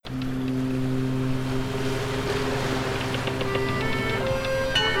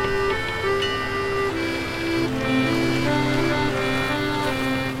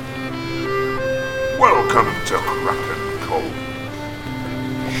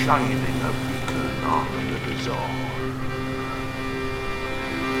shining a beacon on the bazaar.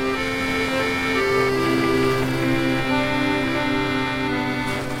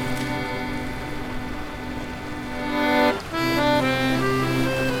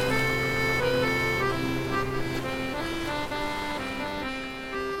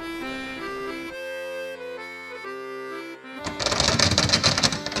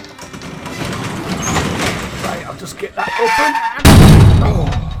 Just get that open.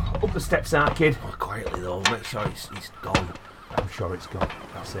 Up the steps now, kid. Oh, quietly though, make sure it's gone. I'm sure it's gone.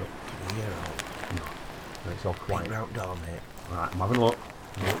 That's it. Can you hear it? No, it's all quiet. Peek round door, mate. Right, I'm having a look.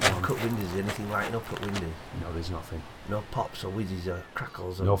 Cut windows, is anything lighting up at windows? No, there's nothing. No pops or whizzes or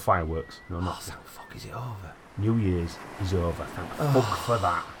crackles or... No fireworks. No, Oh, nothing. thank fuck, is it over? New Year's is over. Thank fuck for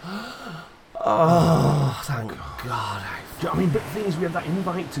that. Oh, thank God. Do you know what I mean? But the thing is, we had that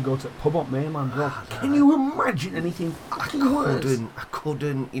invite to go to pub up mainland. Can you imagine anything fucking worse? I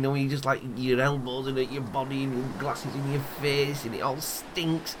couldn't. You know, when you just like your elbows and at your body and your glasses in your face and it all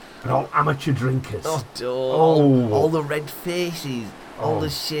stinks. And all amateur drinkers. All the red faces. All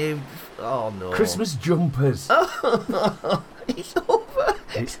the shaved... Oh, no. Christmas jumpers. It's over.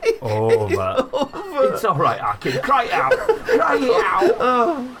 It's over. It's all right, Arkin. Cry it out. Cry it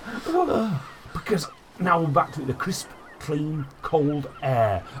out. Because now we're back to the crisp, clean, cold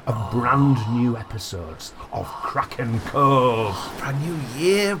air of brand new episodes of Kraken Cove. Brand new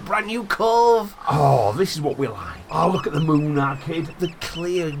year, brand new cove. Oh, this is what we like. Oh, look at the moon, Arcade. The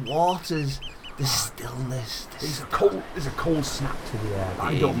clear waters. The stillness. There's a cold snap to the air.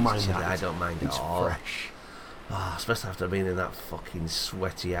 I don't mind that. I don't mind it's at all. Fresh. Oh, especially after being in that fucking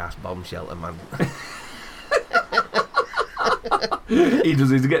sweaty ass bomb shelter, man. He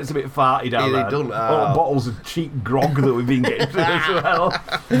does. He gets a bit farty down there. Done, all the bottles of cheap grog that we've been getting through as well.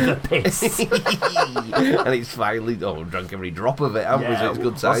 The piss. And it's finally... Oh, we've drunk every drop of it, haven't we? So it's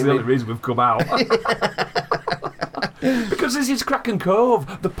good That's timing. the only reason we've come out. Because this is Kraken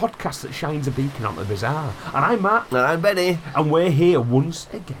Cove, the podcast that shines a beacon on the bazaar. And I'm Matt. And I'm Benny. And we're here once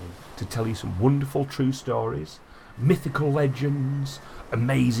again to tell you some wonderful true stories, mythical legends,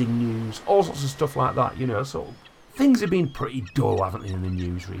 amazing news, all sorts of stuff like that, you know. So things have been pretty dull, haven't they, in the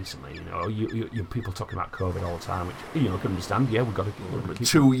news recently? You know, you people talking about COVID all the time, which, you know, I can understand. Yeah, we've got to keep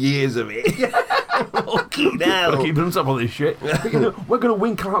 2 years of it. Fucking hell. Got to keep on top of this shit. But, you know, we're going to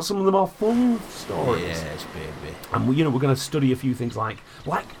wink out some of the more fun stories. Yes, baby. And we're going to study a few things like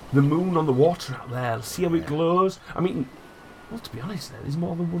the moon on the water out there, see how it glows. I mean, well, to be honest, there's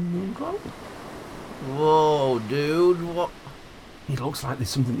more than one moon glowing. Whoa, dude, what? It looks like there's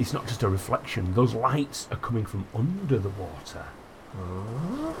something, it's not just a reflection. Those lights are coming from under the water.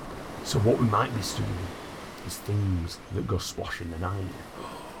 So what we might be studying is things that go splash in the night.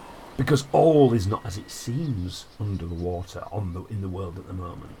 Because all is not as it seems under the water in the world at the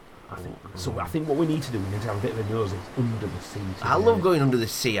moment. I think what we need to do, we need to have a bit of a nose under the sea. I love going under the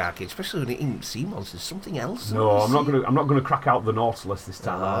sea, Arcade, especially when it ain't sea monsters. Something else. No, I'm not going to crack out the Nautilus this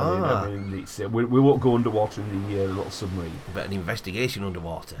time. I mean it's, we won't go underwater in the little submarine. But an investigation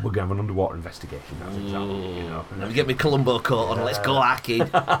underwater. We're going to have an underwater investigation. That's exactly. You know. Let me get my Columbo coat on. Let's go, Arcade.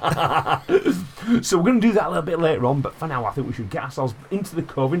 So we're going to do that a little bit later on. But for now, I think we should get ourselves into the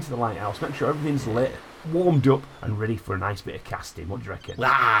cove, into the lighthouse, make sure everything's lit, warmed up and ready for a nice bit of casting. What do you reckon?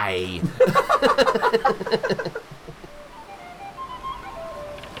 Aye.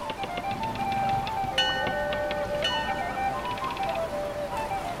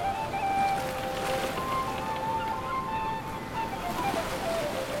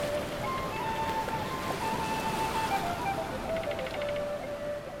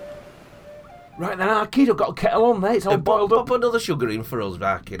 Right then, Arcade, I've got a kettle on there. It's all boiled up. Pop another sugar in for us,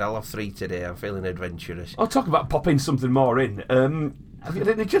 Arcade. I'll have 3 today. I'm feeling adventurous. I'll talk about popping something more in. Have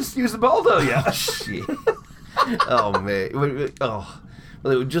you just used the ball though yet? Shit. Oh, mate. Oh.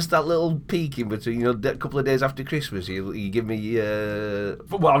 Well, it was just that little peak in between, you know, a couple of days after Christmas. You give me.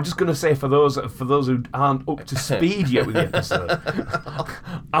 Well, I'm just going to say for those who aren't up to speed yet with the episode,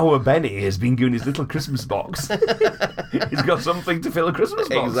 our Benny has been given his little Christmas box. He's got something to fill a Christmas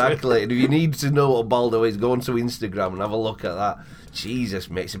box. Exactly. And if you need to know what Baldo is, go onto Instagram and have a look at that. Jesus,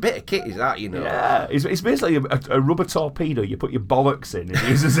 mate, it's a bit of kit, is that, you know? Yeah, it's basically a rubber torpedo. You put your bollocks in and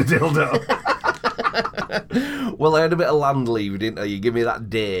use as a dildo. Well, I had a bit of land leave, didn't I? You give me that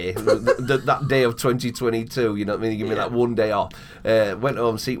day, that day of 2022, you know what I mean? You give me that one day off. Went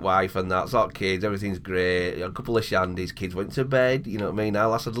home, see wife and that, saw kids, everything's great. A couple of shandies, kids went to bed, you know what I mean? I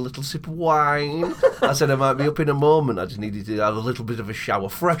had a little sip of wine. I said I might be up in a moment. I just needed to have a little bit of a shower,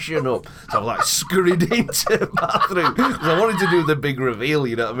 freshen up. So I was like scurried into the bathroom because I wanted to do the big reveal,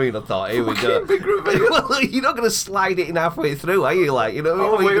 you know what I mean? I thought, here we go. Big reveal. Well, you're not going to slide it in halfway through, are you? Like, you know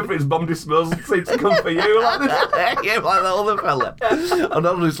what I mean? Wait for his bomb disposal seat to come for you like this. Yeah, like that other fella. And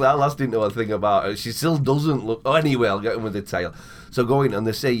honestly, I last didn't know a thing about her. She still doesn't look... Oh, anyway, I'll get in with the tale. So go in and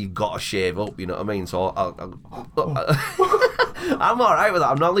they say you've got to shave up, you know what I mean? So I'm all right with that.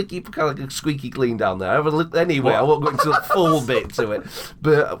 I'm not keep kind of like squeaky clean down there. Anyway, I won't go into the full bit to it.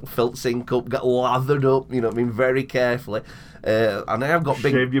 But felt sink up, got lathered up, you know what I mean, very carefully. And I have got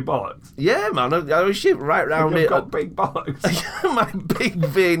big... Shaved your bollocks? Yeah, man, I was shaved right round it. You've got big bollocks. My big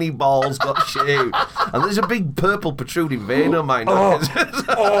veiny balls got shaved. And there's a big purple protruding vein on mine.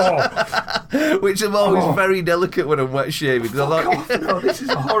 Which I'm always very delicate when I'm wet shaving. No, this is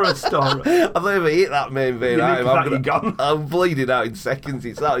a horror story. I thought if I hit that main vein, I'm bleeding out in seconds.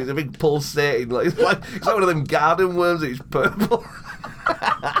 It's a big pulsating. It's like one of them garden worms. It's purple.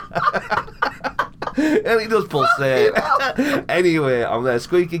 And it does pulsate. Anyway, I'm there,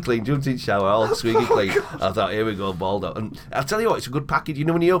 squeaky clean, jumped in shower, all squeaky clean. I thought, here we go, balled up. And I'll tell you what, it's a good package. You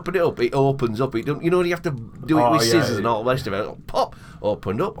know, when you open it up, it opens up. You know, when you have to do it with scissors and all the rest of it. Pop,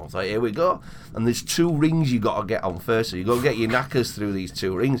 opened up. I thought, here we go. And there's 2 rings you got to get on first. So you got to get your knackers through these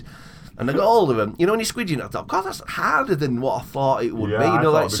 2 rings. And I got hold of them. You know, when you're squidging, I thought, God, that's harder than what I thought it would be. You know,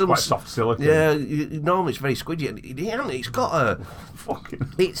 I like it'd be quite soft silicone. Yeah, normally it's very squidgy. And it's got a...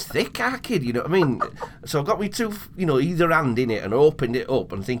 It's thick, our kid, you know what I mean? So I got me 2, you know, either hand in it and opened it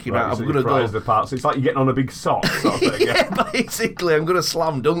up and thinking, right, I'm going to go... the parts. It's like you're getting on a big sock sort of thing. Yeah, basically, I'm going to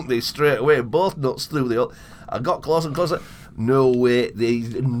slam dunk this straight away. Both nuts through the... I got closer and closer. No way,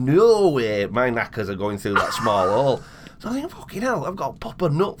 there's no way my knackers are going through that small hole. So I think, fucking hell, I've got to pop a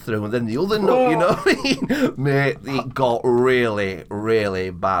nut through and then the other nut, you know what I mean? Mate, it got really,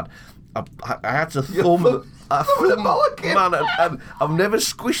 really bad. I had to thumb... Man, and I've never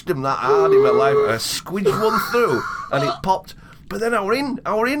squished them that hard in my life. I squidged one through and it popped. But then I were in,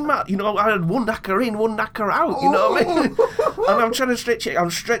 Matt. You know, I had one knacker in, one knacker out. You know what I mean? And I'm trying to stretch it. I'm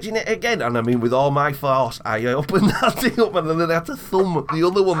stretching it again. And I mean, with all my force, I opened that thing up and then I had to thumb the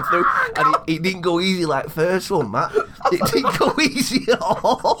other one through. And it didn't go easy like first one, Matt. It didn't go easy at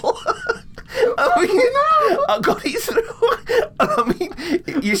all. I mean, I got it through. I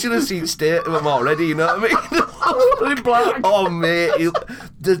mean, you should have seen state of them already, you know what I mean? Black. Oh, mate.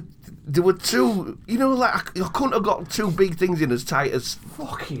 There were 2, you know, like, I couldn't have got 2 big things in as tight as...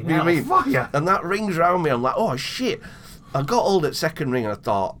 Fucking you know what I mean? Fuck yeah. And that rings round me, I'm like, oh, shit. I got hold at second ring and I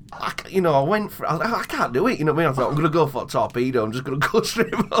thought, I went for... I can't do it, you know what I mean? I thought, I'm going to go for a torpedo. I'm just going to go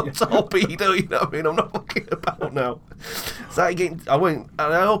straight for a torpedo, you know what I mean? I'm not fucking about now. So I went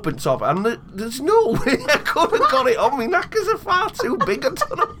and I opened top and there's no way I could have got it on me. Knackers are far too big. I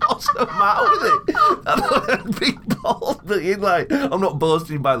don't know what's the matter with it. I had big balls, but like, I'm not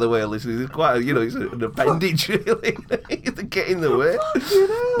boasting, by the way, listeners. It's quite, it's an appendage, really. To get in the way.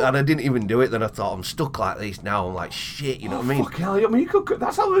 And I didn't even do it. Then I thought, I'm stuck like this now. I'm like, shit, you know what I mean? Fuck hell, I mean,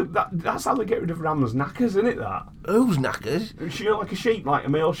 that's how they get rid of rams' knackers, isn't it, that? Whose knackers? Like a sheep, like a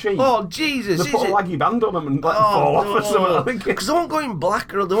male sheep. Oh, Jesus. They put a laggy band on them and let them fall off or something, I think. Because they won't go in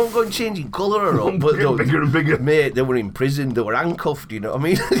black or they won't go in changing colour or up. But bigger and bigger. Mate, they were in prison, they were handcuffed, you know what I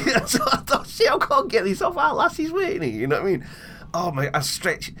mean? So I thought, shit, I can't get this off our lassie's waiting, you know what I mean? Oh, mate, I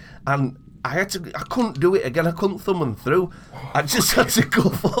stretched and I couldn't do it again. I couldn't thumb them through. I just had to go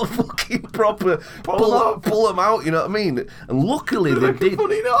for fucking proper pull them out, you know what I mean? And luckily they did.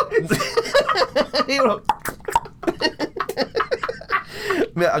 Funny noise.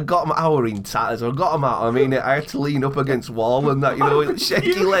 Mate, I got them out in tatters. I got them out. I mean, I had to lean up against wall and that, with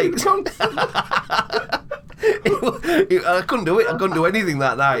shaky legs. I couldn't do it. I couldn't do anything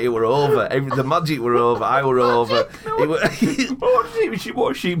that night. It were over. The magic were over. I were over.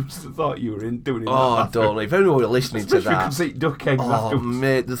 What sheep thought you were doing? Oh, don't know. If anyone were listening to that, you could see duck eggs afterwards.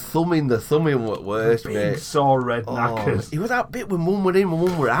 Mate, the thumbing were worse, mate. Sore red knackers. It was that bit when Mum were in, when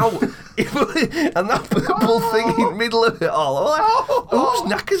Mum were out, and that purple thing in the middle of it all. I'm like, whose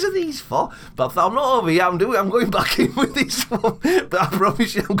knackers are these for? But I thought, I'm not over here. I'm going back in with this one. But I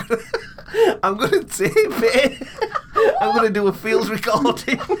promise you, I'm gonna tape it. I'm gonna do a fields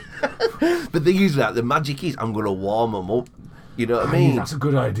recording. The thing is that the magic is I'm gonna warm them up. You know what I mean? That's a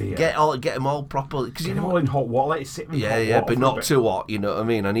good idea. Get them all properly. Because Get them all in hot water. Let it sit in hot water but for a not bit. too hot. You know what I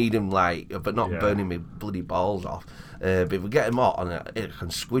mean? I need them but not Yeah. burning me bloody balls off. But if we get them hot, and it can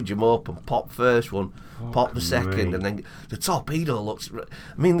squidge them up and pop first one, pop the second, and then the torpedo looks.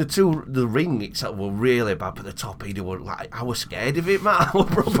 I mean, the ring itself were really bad, but the torpedo were like, I was scared of it, man. I was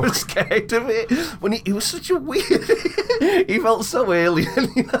proper scared of it. When he was such a weird. He felt so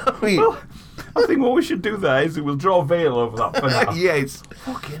alien. You know what I mean? Well, I think what we should do there is we'll draw a veil over that for now. Yes.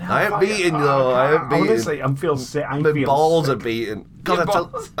 Fucking hell. I ain't beaten though. I ain't beaten. Honestly, I'm feeling sick. My balls sick. are beaten. God, Your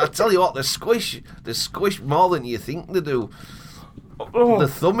I tell you what, they squish more than you think they do. Oh, The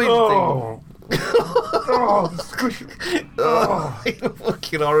thumbing thing. Oh, squish. Oh.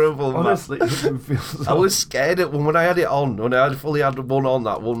 Fucking horrible, man. Honestly, it doesn't feel so. I was scared when I had it on, when I fully had one on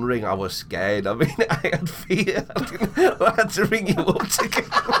that one ring, I was scared. I mean, I had fear. I had to ring you up to get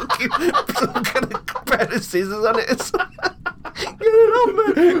some kind of pair of scissors on it. Get it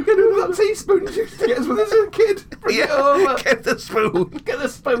on, man. Get it with that teaspoon you used to get us when I was a kid. Bring it over. Get the spoon. Get the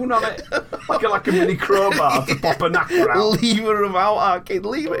spoon on it. Like a mini crowbar to pop a knacker out. Lever him out, our kid.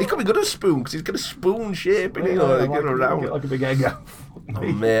 Lever. He could be good at spoon because he's got a spoon shape in it. Get around. Like a big egg. Oh,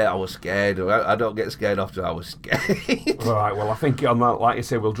 mate, I was scared. I don't get scared after I was scared. All right, well, I think on that, like you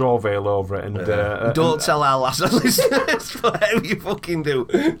say, we'll draw a veil over it. And don't tell our last listeners. Whatever you fucking do,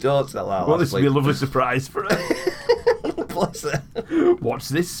 don't tell our well, last this will be a lovely surprise for her. Bless her. Watch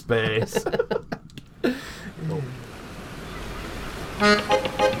this space.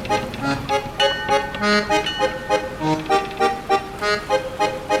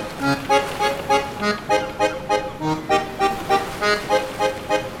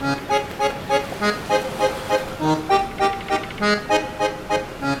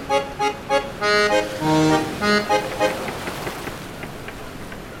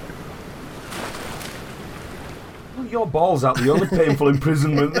 Your balls out the only painful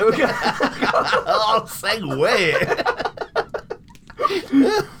imprisonment. Oh, segue.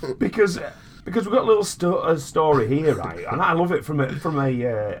 because we've got a little story here, right? And I love it from a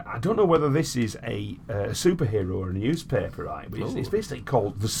I don't know whether this is a superhero or a newspaper, right? But it's basically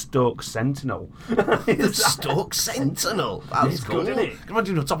called the Stoke Sentinel. The Stoke Sentinel. That's It's cool. good, isn't it? Can you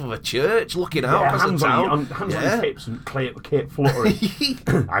imagine on top of a church looking out? Yeah, across hands the on town? hands on his hips and Cape fluttering.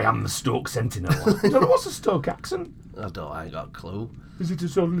 I am the Stoke Sentinel. I don't know what's a Stoke accent. I ain't got a clue. Is it a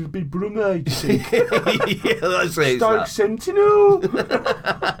sort of little bit Brummer, do you think? Yeah, that's it. Stoke Sentinel.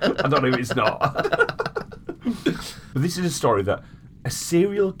 I don't know if it's not. But this is a story that a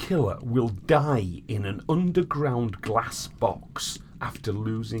serial killer will die in an underground glass box after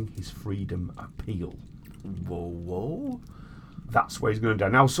losing his freedom appeal. Whoa. That's where he's going to die.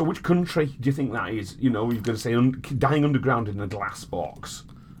 Now, so which country do you think that is? You know, you're going to say dying underground in a glass box.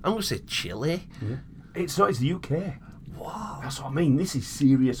 I'm going to say Chile. Yeah. It's not, it's the UK. Wow. That's what I mean. This is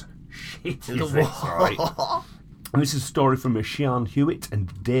serious shit, is this, right? And this is a story from Sean Hewitt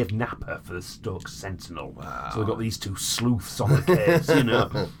and Dave Napper for the Stoke Sentinel. Wow. So we've got these two sleuths on the case, you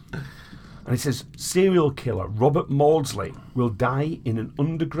know. And it says, serial killer Robert Maudsley will die in an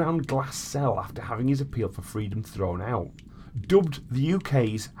underground glass cell after having his appeal for freedom thrown out. Dubbed the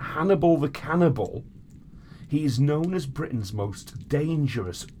UK's Hannibal the Cannibal, he is known as Britain's most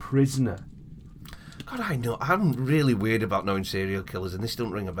dangerous prisoner. God, I know. I'm really weird about knowing serial killers, and this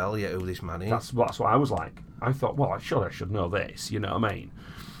don't ring a bell yet who this man is. That's what I was like. I thought, well, I should know this, you know what I mean?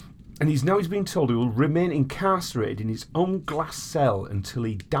 And he's been told he will remain incarcerated in his own glass cell until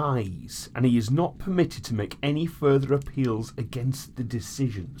he dies, and he is not permitted to make any further appeals against the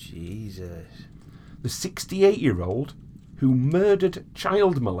decision. Jesus. The 68-year-old who murdered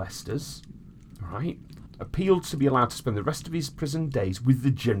child molesters, right, appealed to be allowed to spend the rest of his prison days with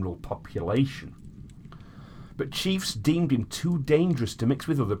the general population. But chiefs deemed him too dangerous to mix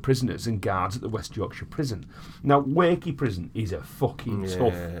with other prisoners and guards at the West Yorkshire prison. Now, Wakey prison is a fucking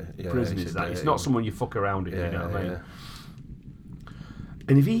tough prison, is that? It's not someone you fuck around in, you know what I mean?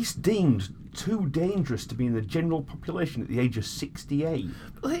 And if he's deemed too dangerous to be in the general population at the age of 68...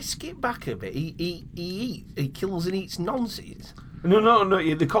 Let's skip back a bit. He kills and eats nonsense.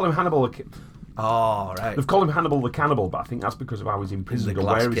 No, they call him Hannibal. Oh, right. They've called him Hannibal the Cannibal, but I think that's because of how he's imprisoned or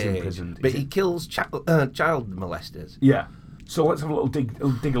where he's imprisoned. But he kills child molesters. Yeah. So let's have a little dig a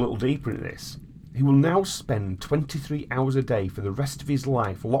little deeper into this. He will now spend 23 hours a day for the rest of his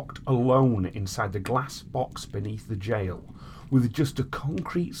life locked alone inside the glass box beneath the jail, with just a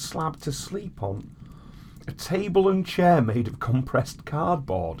concrete slab to sleep on, a table and chair made of compressed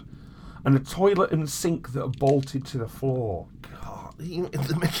cardboard, and a toilet and sink that are bolted to the floor. They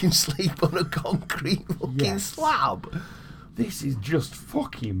make him sleep on a concrete fucking slab. This is just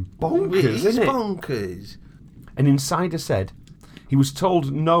fucking bonkers, It is isn't it? bonkers. An insider said He was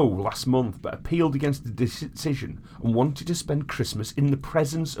told no last month, but appealed against the decision and wanted to spend Christmas in the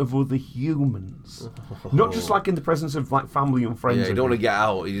presence of other humans. Not just like in the presence of like family and friends. Yeah, he don't want to get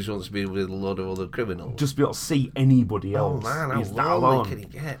out. He just wants to be with a load of other criminals. Just be able to see anybody else. Oh man, how He's that lonely alone. can he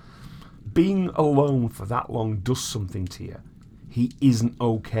get? Being alone for that long does something to you. He isn't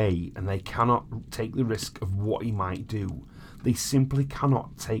okay, and they cannot take the risk of what he might do. They simply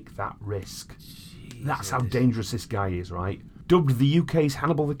cannot take that risk. Jesus. That's how dangerous this guy is, right? Dubbed the UK's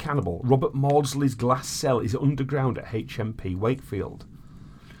Hannibal the Cannibal, Robert Maudsley's glass cell is underground at HMP Wakefield.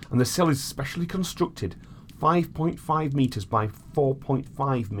 And the cell is specially constructed, 5.5 metres by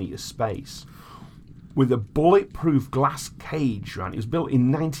 4.5 metres space, with a bulletproof glass cage, right? It was built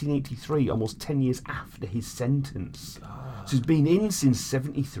in 1983, almost 10 years after his sentence. So he's been in since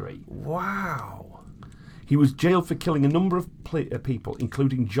 73. Wow. He was jailed for killing a number of people,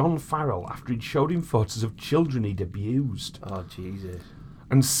 including John Farrell, after he'd showed him photos of children he'd abused. Oh, Jesus.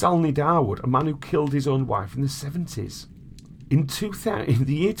 And Salney Darwood, a man who killed his own wife in the 70s. In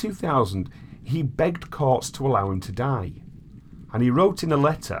the year 2000, he begged courts to allow him to die. And he wrote in a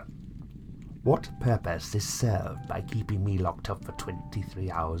letter, "What purpose is served by keeping me locked up for 23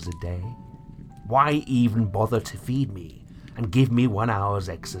 hours a day? Why even bother to feed me and give me 1 hour's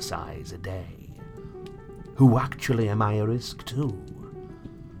exercise a day? Who actually am I a risk to?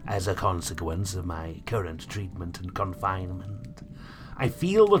 As a consequence of my current treatment and confinement, I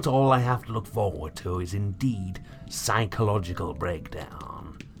feel that all I have to look forward to is indeed psychological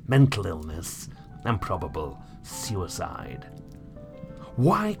breakdown, mental illness, and probable suicide.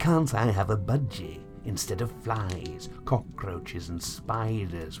 Why can't I have a budgie instead of flies, cockroaches, and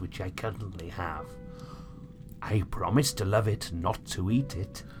spiders, which I currently have? I promise to love it, not to eat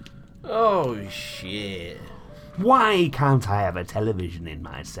it. Oh, shit. Why can't I have a television in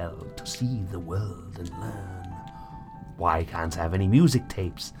my cell to see the world and learn? Why can't I have any music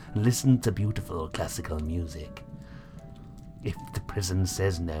tapes and listen to beautiful classical music? If the prison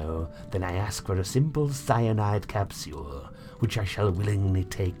says no, then I ask for a simple cyanide capsule, which I shall willingly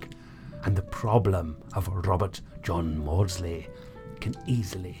take, and the problem of Robert John Maudsley can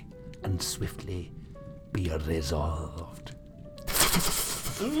easily and swiftly be resolved."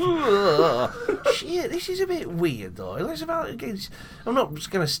 Shit, this is a bit weird though. I'm not just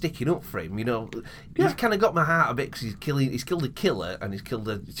kind of sticking up for him, you know. He's kind of got my heart a bit because he's killed a killer and he's killed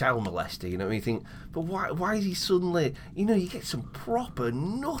a child molester, you know. And you think, but why is he suddenly, you know, you get some proper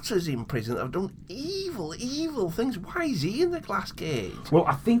nutters in prison that have done evil things. Why is he in the glass cage? Well,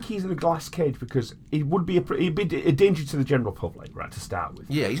 I think he's in a glass cage because he'd be a danger to the general public, right, to start with.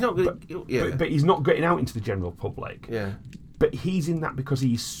 Yeah, he's not good. But he's not getting out into the general public. Yeah. But he's in that because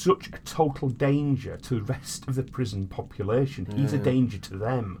he's such a total danger to the rest of the prison population. He's a danger to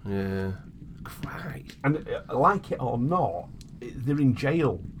them. Yeah. Christ. And like it or not, they're in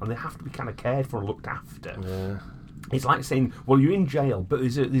jail and they have to be kind of cared for and looked after. Yeah. It's like saying, well, you're in jail, but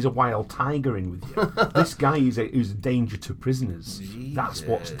there's a wild tiger in with you. This guy is a danger to prisoners. Jesus. That's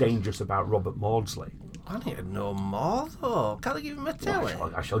what's dangerous about Robert Maudsley. I need to know more though. Can I give him a telly?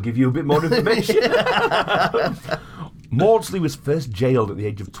 I shall give you a bit more information. Maudsley was first jailed at the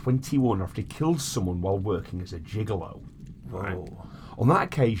age of 21 after he killed someone while working as a gigolo. Right. On that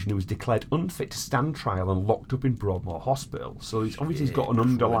occasion, he was declared unfit to stand trial and locked up in Broadmoor Hospital. So he's got an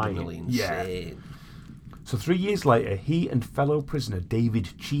underlying... Yeah. So 3 years later, he and fellow prisoner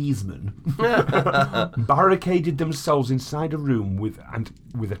David Cheeseman barricaded themselves inside a room with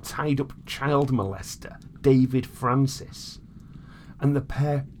a tied-up child molester, David Francis. And the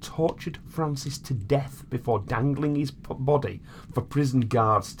pair tortured Francis to death before dangling his body for prison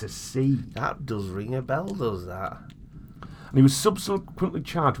guards to see. That does ring a bell, does that? And he was subsequently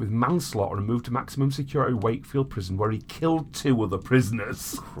charged with manslaughter and moved to maximum security Wakefield prison, where he killed 2 other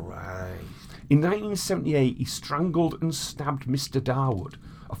prisoners. Christ. In 1978, he strangled and stabbed Mr. Darwood,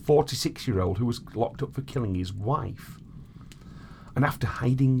 a 46-year-old who was locked up for killing his wife. And after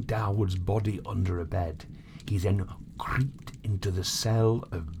hiding Darwood's body under a bed, he then creeped into the cell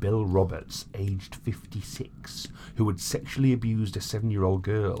of Bill Roberts, aged 56, who had sexually abused a 7-year-old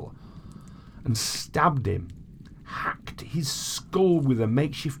girl, and stabbed him, hacked his skull with a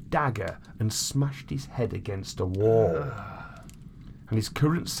makeshift dagger, and smashed his head against a wall. And his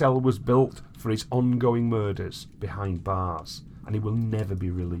current cell was built for his ongoing murders behind bars, and he will never be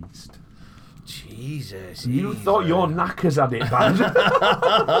released. Jesus. You thought your knackers had it bad.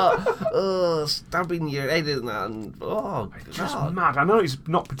 Oh, stabbing your head in that. And, oh, It's just God. mad. I know it's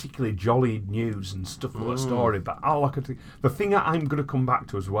not particularly jolly news and stuff for a story, but all I could think, the thing that I'm going to come back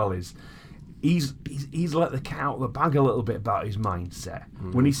to as well is he's let the cat out of the bag a little bit about his mindset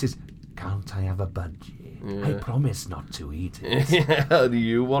when he says, "Can't I have a budgie?" I promise not to eat it. Do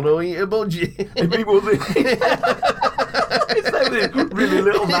you want to eat a budgie? It's like a really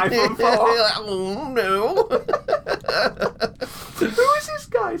little knife and fork. Oh, no. Who is this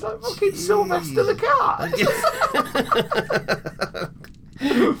guy? He's like fucking Sylvester the Cat.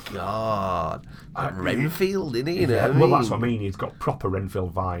 God. Renfield, isn't he? You know Yeah, what I well, mean? that's what I mean. He's got proper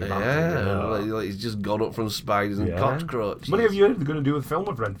Renfield vibe. Like he's just gone up from spiders and cockroaches. What have you heard they're going to do with a film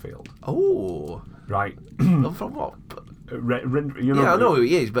of Renfield? Oh. Right. From what? You know, Yeah, I know who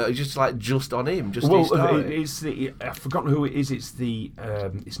he is, but it's just like just on him. Just well, his story. it's the I've forgotten who it is. It's the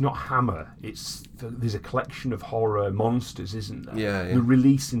it's not Hammer. There's a collection of horror monsters, isn't there? Yeah. They're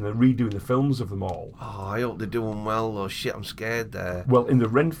redoing the films of them all. Oh, I hope they're doing well. Oh shit, I'm scared there. Well, in the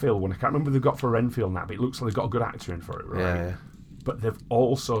Renfield one, I can't remember what they've got for Renfield now, but it looks like they've got a good actor in for it, right? Yeah. But they've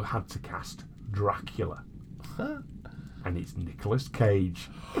also had to cast Dracula, and it's Nicolas Cage.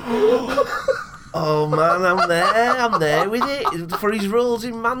 Oh man, I'm there with it. For his roles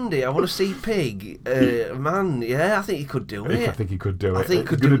in Mandy, I want to see Pig. Man, yeah, I think he could do it. I think he could do it. I think he He's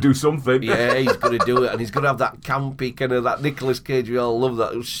could going to do something. Yeah, he's going to do it, and he's going to have that campy kind of that Nicolas Cage. We all love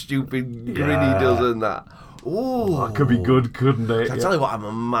that stupid grin he does and that. Ooh, That could be good, couldn't it? I tell you what, I'm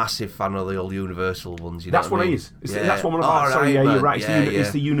a massive fan of the old Universal ones. You know That's what what I mean? it is. That's what I'm about. All Sorry, right, you're man. right. Yeah,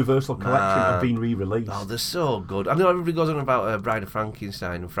 It's the Universal collection have been re-released. Oh, they're so good. I know everybody goes on about Bride of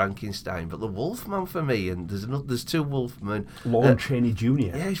Frankenstein and Frankenstein, but the Wolfman for me, and there's two Wolfmen. Lon Chaney Jr.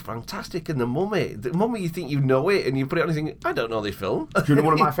 Yeah, he's fantastic. And the Mummy, you think you know it, and you put it on and think, I don't know this film. Do you know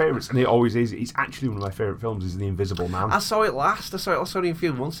one of my favourites? And it always is. It's actually one of my favourite films. Is The Invisible Man. I saw it last. I saw it only a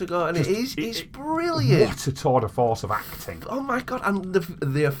few months ago, and it's brilliant. What a tour de force of acting. Oh my god! And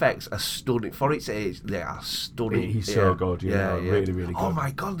the effects are stunning for its age. They are stunning. He's so good. Really, really good. Oh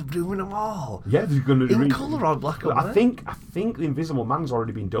my god! They're doing them all. Yeah, they're going to in colour or black and white. I think The Invisible Man's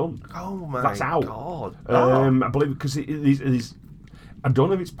already been done. Oh my That's out. God! I believe because it is. I don't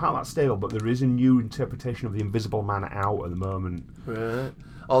know if it's part of that stable, but there is a new interpretation of The Invisible Man out at the moment. Right.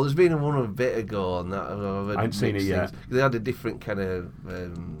 Oh, there's been one a bit ago on that. I haven't seen it yet. They had a different kind of a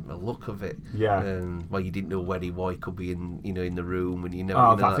look of it. Yeah. Well, you didn't know where he was. He could be in the room, and you know.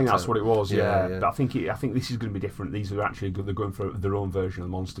 I think that's what it was. Yeah. Yeah. But I think this is going to be different. These are actually they're going for their own version of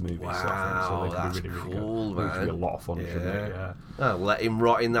the monster movie. Wow, so that's really, really cool, good. man. It's going to be a lot of fun. Yeah. Let him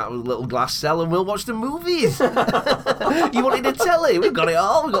rot in that little glass cell, and we'll watch the movies. You wanted a telly? We've got it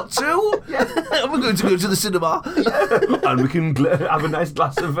all. We've got two. Yeah. We're going to go to the cinema. And we can have a nice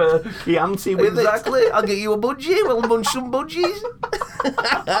glass of Chianti with it. Exactly. I'll get you a budgie. We'll munch some budgies.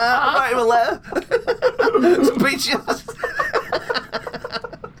 I'll write him a letter. Some pictures.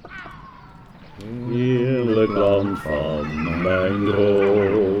 Heerlijk land van mijn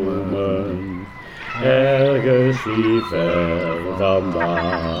dromen, ergens hier ver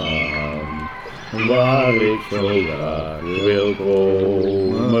vandaan, waar ik zo graag wil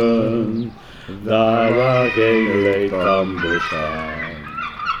komen, daar waar geen leed kan bestaan.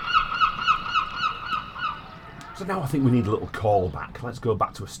 So now I think we need a little callback. Let's go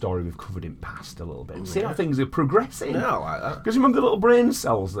back to a story we've covered in past a little bit and see how things are progressing. Yeah, I like that. Because remember the little brain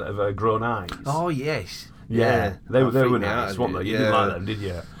cells that have grown eyes? Oh, yes. Yeah, they were freaked me nice, out, weren't they? You yeah. didn't like them, did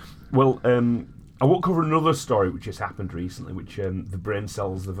you? Well, I won't cover another story which has happened recently, which the brain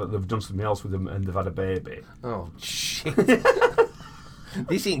cells, they've done something else with them and they've had a baby. Oh, shit.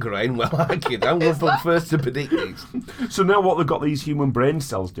 This ain't going well, I kid. I'm going for first to predict this. So now what they've got these human brain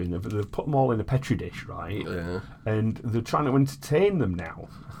cells doing, they've put them all in a petri dish, right? Yeah. And they're trying to entertain them now.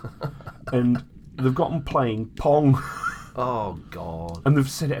 And they've got them playing Pong. Oh, God. And they've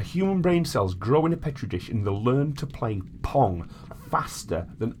said that human brain cells grow in a petri dish and they'll learn to play Pong faster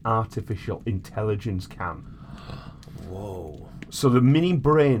than artificial intelligence can. Whoa. So the mini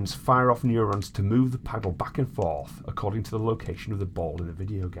brains fire off neurons to move the paddle back and forth according to the location of the ball in the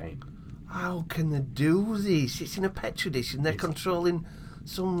video game. How can they do this? It's in a petri dish and they're controlling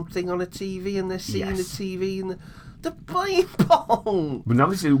something on a TV and they're seeing the TV and they're playing Pong. But now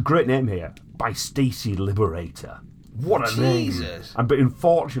this is a great name here, by Stacey Liberator. What a Jesus. name. But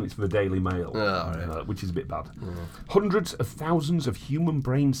unfortunately it's for the Daily Mail, right. which is a bit bad. Hundreds of thousands of human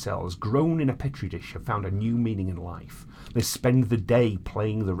brain cells grown in a petri dish have found a new meaning in life. They spend the day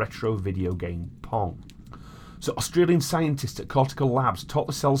playing the retro video game Pong. So Australian scientists at Cortical Labs taught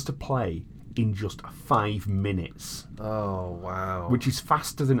the cells to play in just 5 minutes. Oh, wow. Which is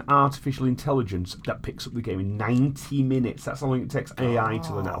faster than artificial intelligence that picks up the game in 90 minutes. That's how long it takes AI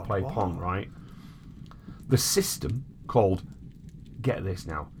to learn how to play Pong, right? The system, called, get this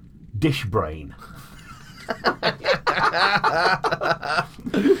now, Dish Brain,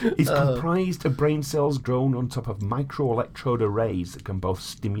 is comprised of brain cells grown on top of microelectrode arrays that can both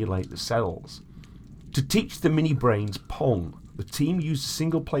stimulate the cells. To teach the mini brains Pong, the team used a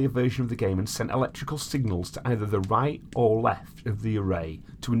single-player version of the game and sent electrical signals to either the right or left of the array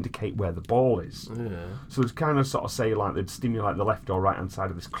to indicate where the ball is. Yeah. So it's kind of sort of say like they'd stimulate the left or right-hand side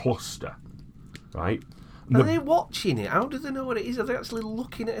of this cluster, right? Are they watching it? How do they know what it is? Are they actually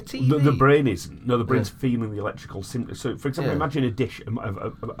looking at a TV? The brain isn't. No, the brain's feeling the electrical symptoms. So, for example, Yeah. imagine a dish,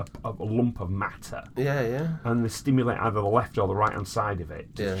 a lump of matter, Yeah. and they stimulate either the left or the right-hand side of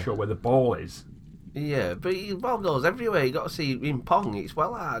it to Yeah. show where the ball is. Yeah, but the ball goes everywhere. You got to see in Pong. It's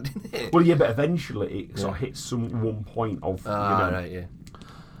well hard, isn't it? Well, yeah, but eventually it sort of hits some one point of, Right, yeah.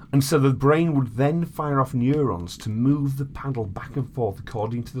 And so the brain would then fire off neurons to move the paddle back and forth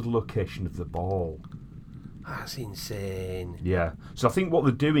according to the location of the ball. That's insane. Yeah. So I think what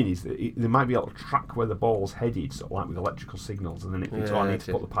they're doing is that they might be able to track where the ball's headed, sort of like with electrical signals, and then it thinks, I need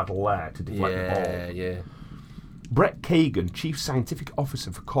to put the paddle there to deflect the ball. Yeah. Brett Kagan, Chief Scientific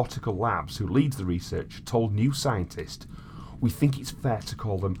Officer for Cortical Labs, who leads the research, told New Scientist, "We think it's fair to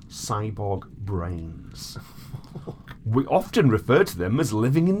call them cyborg brains. We often refer to them as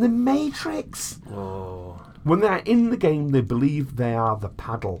living in the Matrix. Oh. When they're in the game, they believe they are the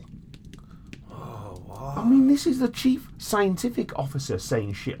paddle." I mean, this is the Chief Scientific Officer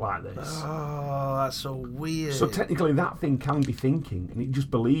saying shit like this. Oh, that's so weird. So technically, that thing can be thinking, and it just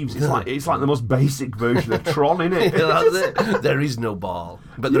believes it's like the most basic version of Tron, innit? That's it. There is no ball,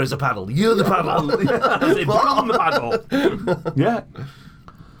 but there is a paddle. You're the paddle. Become the paddle. Yeah.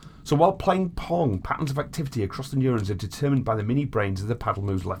 So while playing Pong, patterns of activity across the neurons are determined by the mini brains as the paddle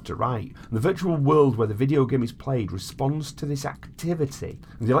moves left to right. And the virtual world where the video game is played responds to this activity.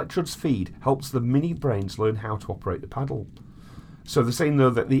 And the electrodes feed helps the mini brains learn how to operate the paddle. So they're saying though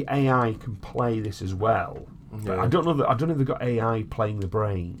that the AI can play this as well. But I don't know if they've got AI playing the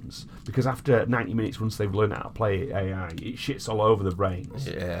brains, because after 90 minutes, once they've learned how to play AI, it shits all over the brains.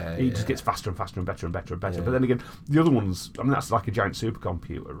 It just gets faster and faster and better and better and better. But then again, the other ones, I mean, that's like a giant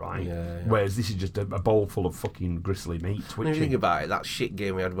supercomputer, right? Whereas this is just a bowl full of fucking gristly meat twitching. When you think about it, that shit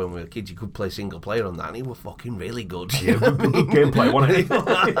game we had when we were kids, you could play single player on that, and it was fucking really good. Yeah, good gameplay, wasn't it?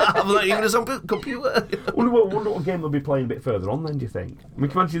 I'm not even a computer. wonder what game they'll be playing a bit further on then, do you think? I mean,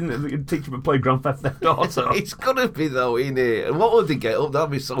 can you imagine the teacher would play Grand Theft Auto? It's gonna be though, isn't it? And what would they get up? That'd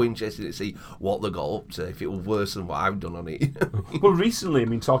be so interesting to see what they got up to, if it was worse than what I've done on it. Well, recently, I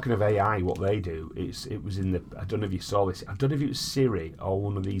mean, talking of AI, what they do, it was in the, I don't know if you saw this, I don't know if it was Siri or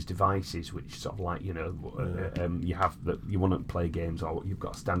one of these devices which sort of like, you know, you have that you want to play games or you've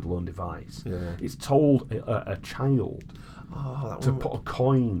got a standalone device. Yeah. It's told a child to put a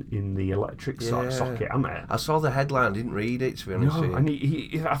coin in the electric socket, hasn't it? I saw the headline, didn't read it, to be honest with you.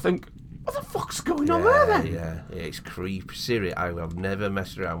 And I think, what the fuck's going on there then? Yeah, it's creepy. Siri, I've never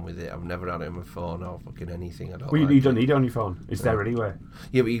messed around with it. I've never had it on my phone or fucking anything. I don't. Well, like you don't need it on your phone. It's there anyway.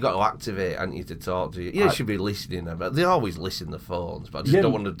 Yeah, but you got to activate, haven't you, to talk to you? Yeah, you should be listening. But they always listen to phones, but I just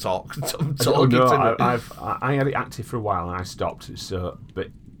don't want to talk. I had it active for a while and I stopped. So, but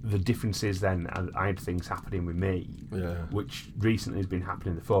the difference is then I had things happening with me, which recently has been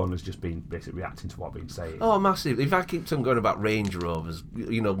happening. The phone has just been basically reacting to what I've been saying. Oh, massive. If I kept on going about Range Rovers,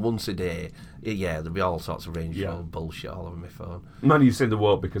 once a day, there'd be all sorts of Range Rover bullshit all over my phone. Man, you've seen the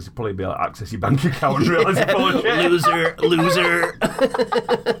word because you'd probably be able to access your bank account and realise you're full of shit. Loser.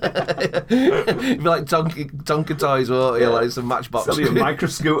 It'd be like Tonka Toys, won't you? Like some Matchbox. Sell you a micro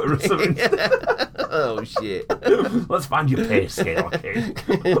scooter or something. Oh, shit. Let's find your pay scale, okay?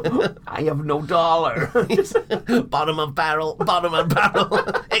 I have no dollar. Bottom of barrel.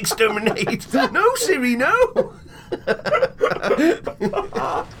 Exterminate. No, Siri, no.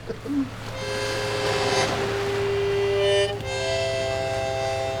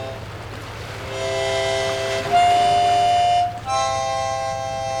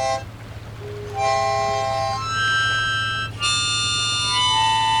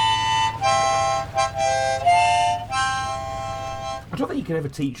 I don't think you can ever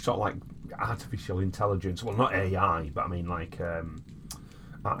teach sort of like artificial intelligence. Well, not AI, but I mean like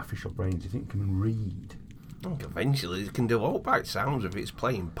artificial brains. Do you think can read? I think eventually it can do all right sounds if it's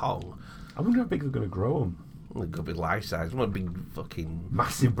playing Pong. I wonder how big they're going to grow them. Well, it could be life size. What a big fucking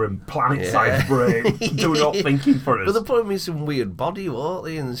massive brain, planet-sized brain, doing all thinking for us. But they'll put him in some weird body, won't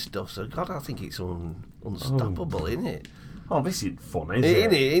they, and stuff. So God, I think it's unstoppable, isn't it? Oh, this is fun, isn't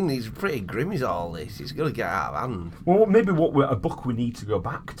it? It's pretty grim, is all this. It's going to get out of hand. Well, maybe a book we need to go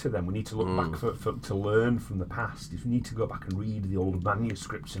back to then. We need to look back to learn from the past. If we need to go back and read the old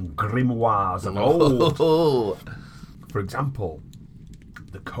manuscripts and grimoires and old. For example,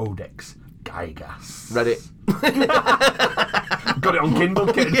 the Codex Gigas. Read it. Got it on Kindle,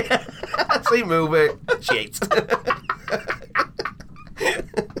 kid. Yeah. See, move it. Shit.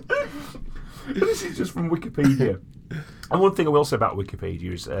 This This is just from Wikipedia. And one thing I will say about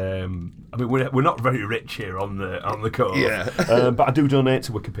Wikipedia is, I mean, we're not very rich here on the code, but I do donate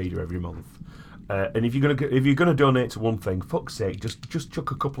to Wikipedia every month. And if you're gonna donate to one thing, fuck's sake, just chuck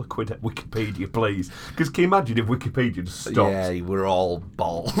a couple of quid at Wikipedia, please. Because can you imagine if Wikipedia just stopped? Yeah, we're all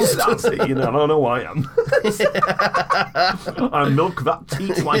balls. That's it. I don't know who I am. I milk that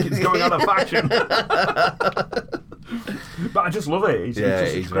teat like it's going out of fashion. But I just love it. It's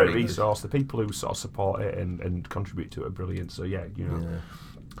just a great resource. The people who sort of support it and contribute to it are brilliant. So yeah.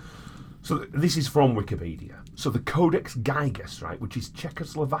 So this is from Wikipedia. So the Codex Gigas, right, which is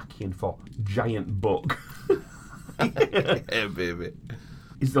Czechoslovakian for giant book, Yeah, baby.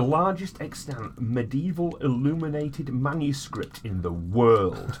 is the largest extant medieval illuminated manuscript in the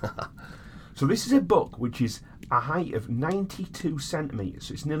world. So this is a book which is a height of 92 centimetres,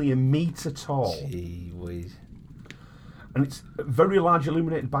 so it's nearly a metre tall. Gee whiz. And it's very large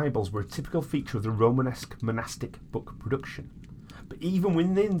illuminated Bibles were a typical feature of the Romanesque monastic book production. But even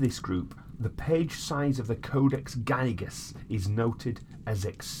within this group, the page size of the Codex Gigas is noted as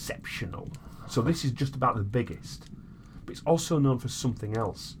exceptional. So this is just about the biggest. But it's also known for something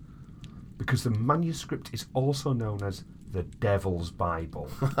else, because the manuscript is also known as the Devil's Bible.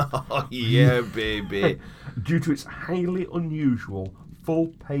 Oh, yeah, baby. Due to its highly unusual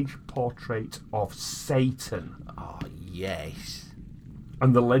full-page portrait of Satan. Oh, yes.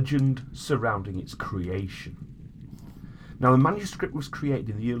 And the legend surrounding its creation. Now, the manuscript was created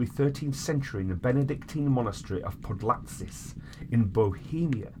in the early 13th century in the Benedictine monastery of Podlatsis in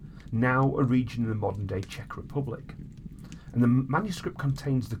Bohemia, now a region in the modern-day Czech Republic. And the manuscript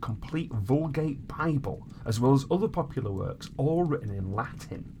contains the complete Vulgate Bible, as well as other popular works, all written in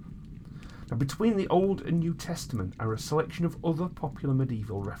Latin. Now, between the Old and New Testament are a selection of other popular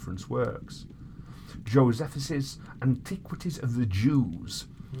medieval reference works. Josephus's Antiquities of the Jews,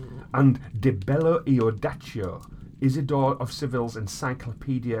 and De Bello Iordacio, Isidore of Seville's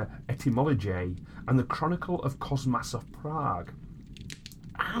Encyclopaedia Etymologiae, and the Chronicle of Cosmas of Prague.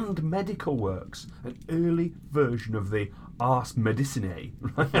 And medical works, an early version of the Ars Medicinae.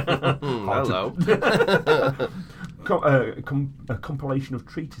 Hello. A compilation of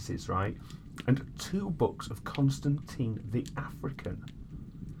treatises, right? And 2 books of Constantine the African.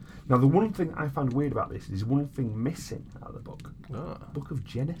 Now, the one thing I found weird about this is one thing missing out of the book. Oh. The book of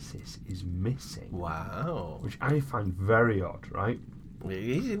Genesis is missing. Wow. Which I find very odd, right?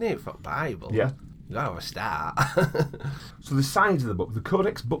 Isn't it for Bible? Yeah. You gotta have a start. So the size of the book, the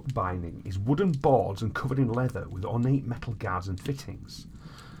Codex book binding, is wooden boards and covered in leather with ornate metal guards and fittings.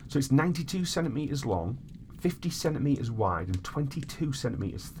 So it's 92 centimetres long, 50 centimetres wide and 22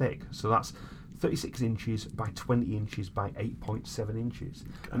 centimetres thick. So that's 36 inches by 20 inches by 8.7 inches.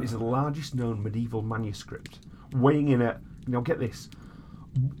 And it's the largest known medieval manuscript, weighing in at, now get this,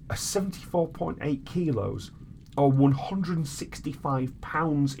 74.8 kilos or 165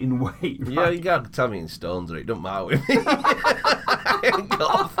 pounds in weight. Right? Yeah, you gotta tell me in stones or it don't matter with me. I ain't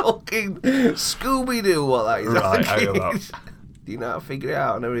got a fucking Scooby-Doo what that is. Right, I know that. Do you know how to figure it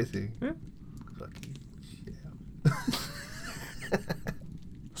out and everything? Yeah. Fucking shit.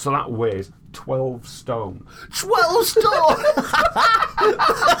 So that weighs 12 stone. 12 stone!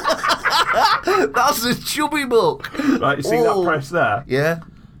 That's a chubby book. Right, you see that press there? Yeah.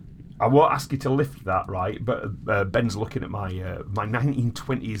 I won't ask you to lift that, right? But Ben's looking at my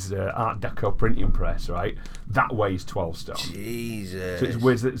 1920s Art Deco printing press, right? That weighs 12 stone. Jesus.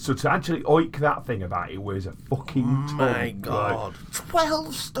 So, so to actually oik that thing about it weighs a fucking ton. My God. Right?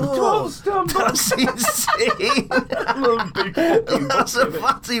 12 stone. 12 stone. That's insane. That's a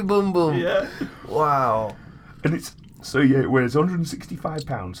fatty bum bum. Yeah. Wow. And it weighs 165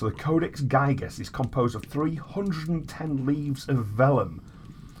 pounds. So the Codex Gigas is composed of 310 leaves of vellum,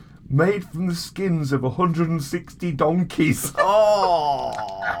 made from the skins of 160 donkeys.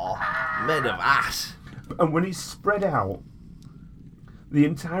 Oh, made of ass. And when it's spread out, the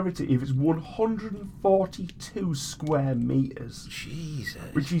entirety of it's 142 square metres. Jesus.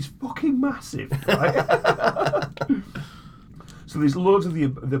 Which is fucking massive, right? So there's loads of the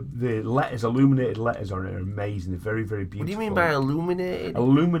letters, illuminated letters on it are amazing. They're very, very beautiful. What do you mean by illuminated?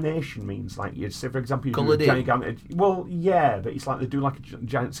 Illumination means like, you say, for example, you do a gigantic. Well, yeah, but it's like they do like a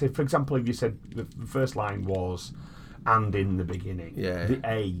giant. Say, for example, if you said the first line was "and in the beginning," the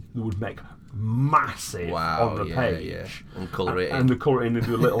A they would make massive on the page, yeah. And colour it in, and they colour it in and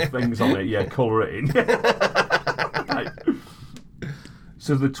do little things on it. Yeah, colour it in. Right.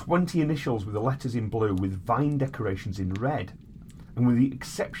 So the 20 initials with the letters in blue with vine decorations in red. And with the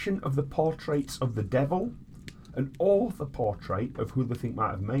exception of the portraits of the devil, an author portrait of who they think might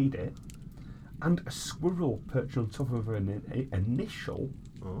have made it, and a squirrel perched on top of an initial,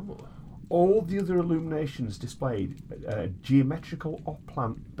 all the other illuminations displayed geometrical or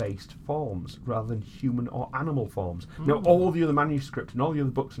plant-based forms rather than human or animal forms. Now, all the other manuscripts and all the other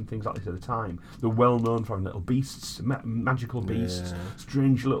books and things like this at the time, they're well known for having little beasts, magical beasts,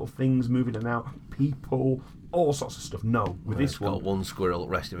 strange little things moving in and out, people, all sorts of stuff. No, with this It's got one squirrel,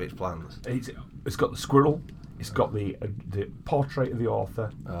 the rest of it's plants. It's got the squirrel, it's got the portrait of the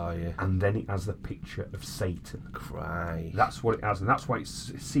author, Oh, yeah. and then it has the picture of Satan. Christ. That's what it has, and that's why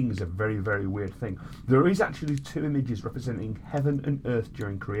it's seen as a very, very weird thing. There is actually 2 images representing heaven and earth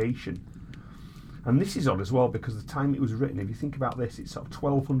during creation. And this is odd as well, because the time it was written, if you think about this, it's sort of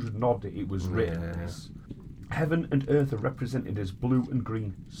 1200 and odd it was written. Yeah. Heaven and earth are represented as blue and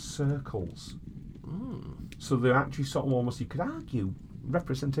green circles. So they're actually sort of almost, you could argue,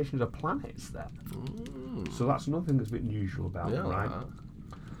 representations of planets there. So that's another thing that's a bit unusual about it, right?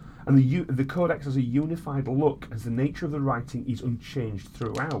 And the Codex has a unified look, as the nature of the writing is unchanged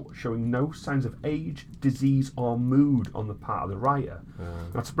throughout, showing no signs of age, disease, or mood on the part of the writer.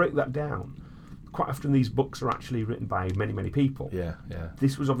 Now, to break that down, quite often these books are actually written by many, many people. Yeah.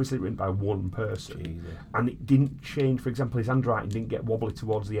 This was obviously written by one person. Jesus. And it didn't change. For example, his handwriting didn't get wobbly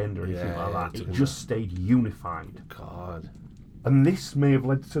towards the end or anything like that. it It just stayed unified. God. And this may have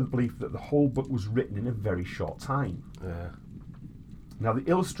led to the belief that the whole book was written in a very short time. Yeah. Now, the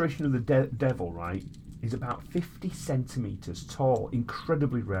illustration of the devil, right, is about 50 centimetres tall,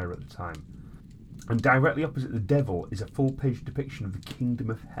 incredibly rare at the time. And directly opposite the devil is a full-page depiction of the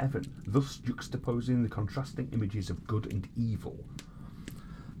kingdom of heaven, thus juxtaposing the contrasting images of good and evil.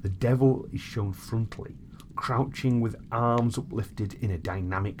 The devil is shown frontally, crouching with arms uplifted in a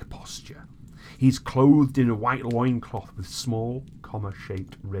dynamic posture. He is clothed in a white loincloth with small,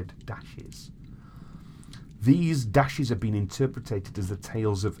 comma-shaped red dashes. These dashes have been interpreted as the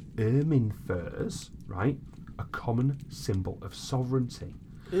tails of ermine furs, right? A common symbol of sovereignty.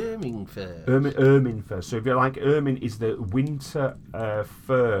 Ermine fur. Ermine fur. So if you like, ermine is the winter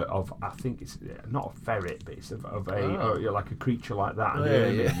fur of, I think it's not a ferret, but it's of like a creature like that. An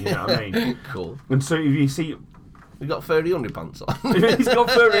ermine, you know what I mean? Cool. And so if you see, You got furry underpants on. he's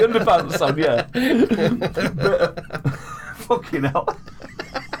got furry underpants on, yeah. But, fucking hell.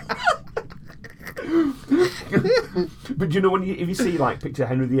 But you know, if you see like picture of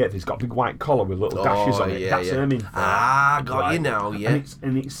Henry VIII, he's got a big white collar with little dashes on it. That's ermine fur. Ah, got you now, yeah.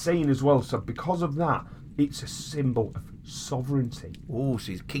 And it's saying as well, so because of that, it's a symbol of sovereignty. Oh,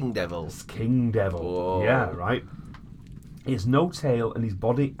 so he's King Devil. It's King Devil. Whoa. Yeah, right. He has no tail, and his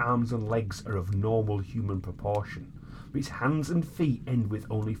body, arms and legs are of normal human proportion. But his hands and feet end with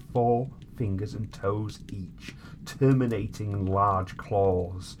only 4 fingers and toes each, terminating in large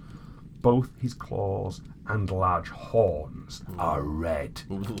claws. Both his claws and large horns are red.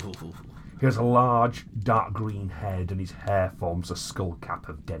 He has a large, dark green head, and his hair forms a skull cap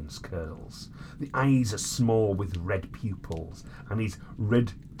of dense curls. The eyes are small with red pupils, and his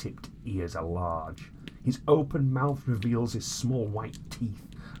red-tipped ears are large. His open mouth reveals his small white teeth,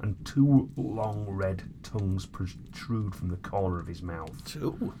 and 2 long red tongues protrude from the corner of his mouth.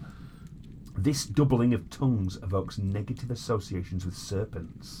 2? This doubling of tongues evokes negative associations with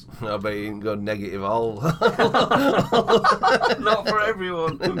serpents. I bet you ain't got negative all. Not for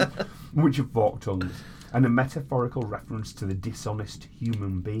everyone. Which are forked tongues, and a metaphorical reference to the dishonest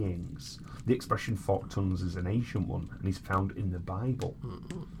human beings. The expression forked tongues is an ancient one, and is found in the Bible.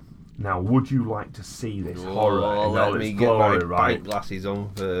 Now, would you like to see this horror in all Let its me glory, get my right? pint glasses on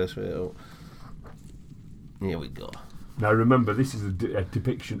first. Here we go. Now, remember, this is a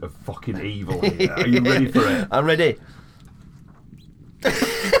depiction of fucking evil here. Are you ready for it? I'm ready. That's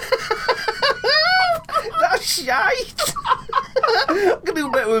shite. I can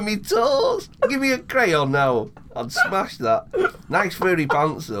do better with my toes. Give me a crayon now. I'd smash that. Nice furry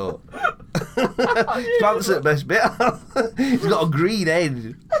pants though. Pants at best bit. He's got a green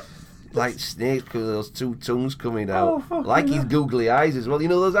head. Like snake with those 2 tongues coming out. Oh, like his googly eyes as well. You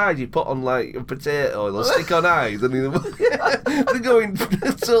know those eyes you put on like a potato, they'll stick on eyes and they're going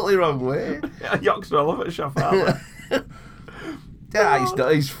totally wrong way. Yock's elephant shaft, aren't they? Yeah,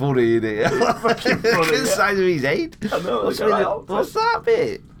 he's funny, isn't he? Fucking funny, Look at the yeah. size of his head. I know, look at that. What's that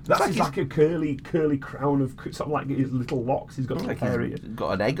bit? That's like a curly crown of something like his little locks. He's got Like like hair. he's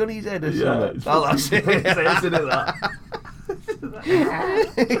got an egg on his head or Yeah, something. Oh, that's it. Isn't it that?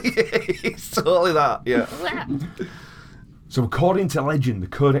 It's totally that, yeah. So according to legend, the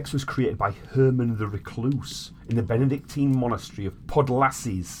Codex was created by Herman the Recluse in the Benedictine monastery of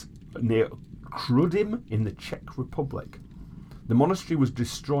Podlasis near Krudim in the Czech Republic. The monastery was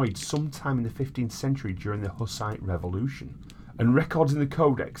destroyed sometime in the 15th century during the Hussite Revolution, and records in the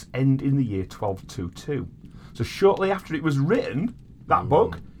Codex end in the year 1222. So shortly after it was written, that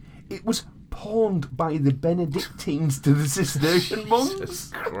book, It was pawned by the Benedictines to the Cistercian monks.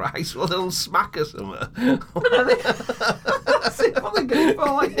 Jesus Christ, well, they'll smack us somewhere. That's it. What they get it for?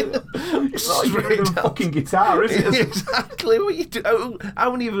 Like, it's not like a fucking guitar, is it? Exactly. What you do?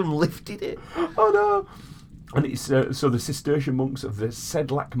 How many of them lifted it? Oh no! And it's so the Cistercian monks of the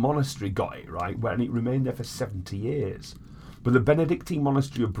Sedlak monastery got it right, and it remained there for 70 years. But the Benedictine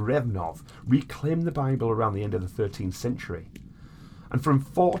monastery of Brevnov reclaimed the Bible around the end of the 13th century. And from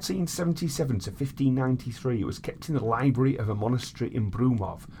 1477 to 1593, it was kept in the library of a monastery in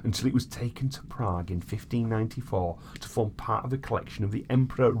Brumov until it was taken to Prague in 1594 to form part of the collection of the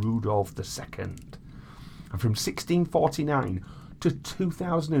Emperor Rudolf II. And from 1649 to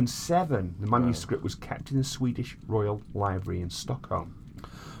 2007, the manuscript was kept in the Swedish Royal Library in Stockholm.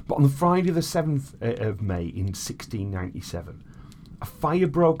 But on the Friday the 7th of May in 1697, a fire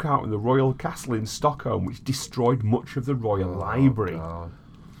broke out in the royal castle in Stockholm, which destroyed much of the royal library. God.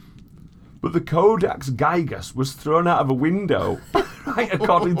 But the Codex Gigas was thrown out of a window, right,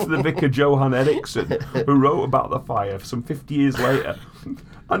 according to the vicar Johan Eriksson, who wrote about the fire some 50 years later,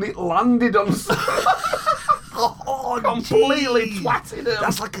 and it landed on completely twatted him.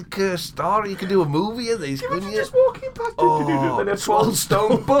 That's like a cursed story. You could do a movie of these, couldn't you? Just walking past in a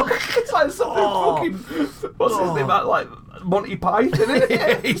 12-stone book. It's like something fucking... What's his name? Like Monty Python, isn't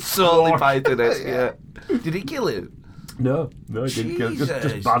it? He's totally Python-esque, yeah. Did he kill him? No, he didn't kill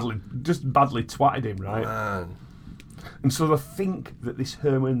him. Just badly twatted him, right? Man. And so they think that this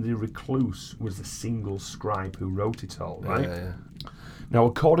Herman the Recluse was the single scribe who wrote it all, right? Yeah. Now,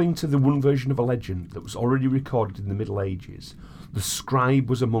 according to the one version of a legend that was already recorded in the Middle Ages, the scribe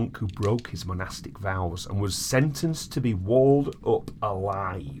was a monk who broke his monastic vows and was sentenced to be walled up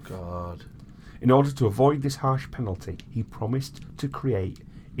alive. God. In order to avoid this harsh penalty, he promised to create,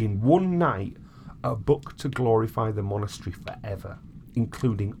 in one night, a book to glorify the monastery forever,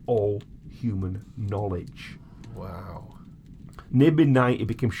 including all human knowledge. Wow. Near midnight, he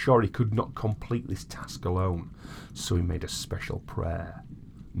became sure he could not complete this task alone, so he made a special prayer,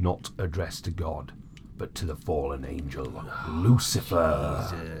 not addressed to God, but to the fallen angel, Lucifer,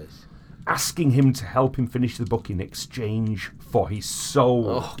 Jesus. asking him to help him finish the book in exchange for his soul.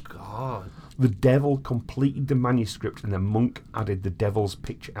 Oh, God. The devil completed the manuscript, and the monk added the devil's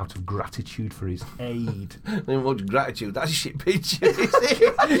picture out of gratitude for his aid. Much gratitude. That's a shit picture. He's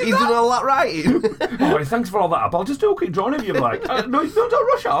done all that writing. Oh, thanks for all that up. I'll just do a quick drawing of you, like. No,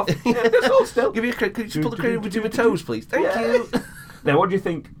 don't rush off. Yeah, just hold still. Give me a credit. Could you just put the credit between my toes, please? Thank you. Now, what do you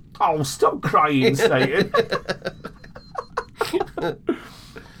think? Oh, stop crying, Satan.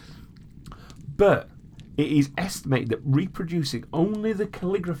 But it is estimated that reproducing only the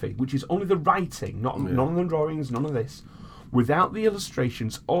calligraphy, which is only the writing, none of the drawings, none of this, without the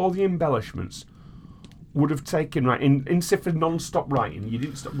illustrations or the embellishments, would have taken, right, in say for non-stop writing, you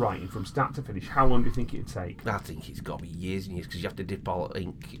didn't stop writing from start to finish, how long do you think it'd take? I think it's got to be years and years, because you have to dip all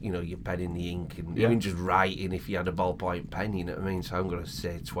ink, your pen in the ink, and even just writing if you had a ballpoint pen, you know what I mean? So I'm going to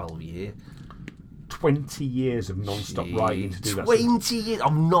say 12 years. 20 years of non-stop writing to do that. 20 years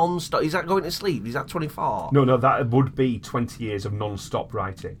of non-stop. Is that going to sleep? Is that 24? No, that would be 20 years of non-stop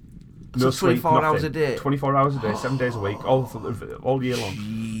writing. So No 24 sleep, hours nothing. a day? 24 hours a day, 7 days a week, all year long.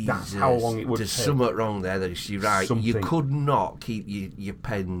 Jesus. That's how long it would There's take. something wrong there. You're right. Something. You could not keep your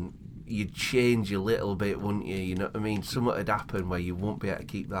pen. You'd change a little bit, wouldn't you? You know what I mean? Something would happen where you won't be able to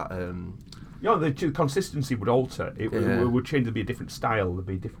keep that... the consistency would alter. It would change. There'd be a different style. There'd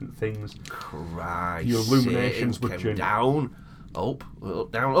be different things. Christ. Your illuminations would change. Down, up,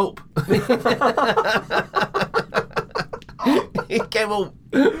 down, up. It came up.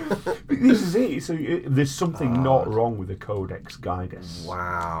 This is it. So there's something not wrong with the Codex Gigas.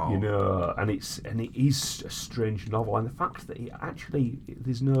 Wow. And it is a strange novel, and the fact that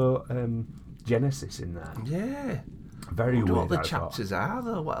there's no Genesis in there. Yeah. Very I wonder weird. what the chapters are,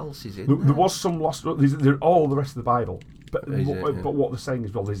 though. What else is in There was some lost. They're all the rest of the Bible. But what they're saying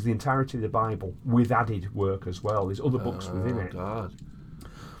is, well, there's the entirety of the Bible with added work as well. There's other books within it. God.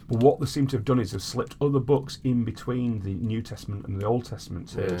 But what they seem to have done is they've slipped other books in between the New Testament and the Old Testament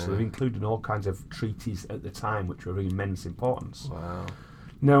too. Yeah. So they've included all kinds of treaties at the time which were of immense importance. Wow.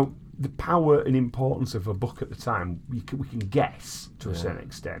 Now, the power and importance of a book at the time, we can guess to a certain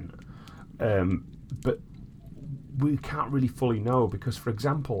extent. But we can't really fully know because, for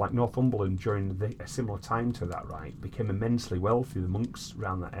example, like Northumberland during a similar time to that, right, became immensely wealthy, the monks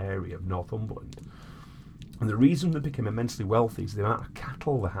around that area of Northumberland. And the reason they became immensely wealthy is the amount of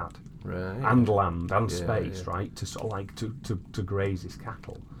cattle they had, Right. and land and space, right, to sort of like to graze this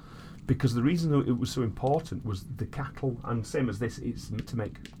cattle. because the reason that it was so important was the cattle, and same as this, it's to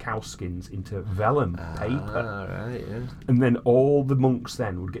make cow skins into vellum paper. Right, yeah. And then all the monks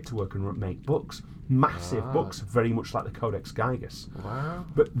then would get to work and make books. Massive books, very much like the Codex Gigas. Wow.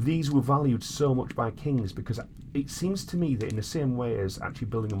 But these were valued so much by kings because it seems to me that in the same way as actually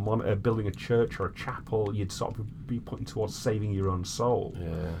building a church or a chapel, you'd sort of be putting towards saving your own soul.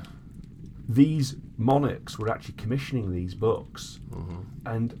 Yeah. These monarchs were actually commissioning these books,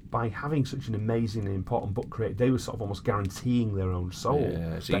 and by having such an amazing and important book created, they were sort of almost guaranteeing their own soul.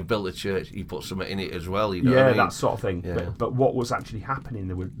 Yeah, so you built a church, you put something in it as well, you know what I mean? that sort of thing. Yeah. But what was actually happening?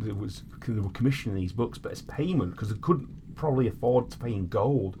 They were commissioning these books, but as payment, because they couldn't probably afford to pay in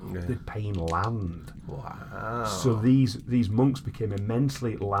gold, they're paying land. Wow. So these monks became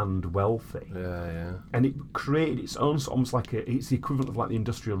immensely land wealthy. Yeah. And it created its own, almost like it's the equivalent of like the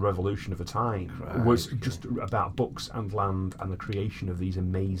Industrial Revolution of the time. It was just about books and land and the creation of these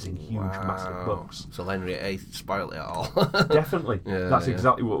amazing, huge, massive books. So Henry VIII spoiled it all. Definitely. Yeah, That's yeah.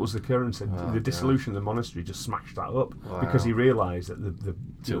 exactly what was occurring. The dissolution of the monastery just smashed that up because he realised that the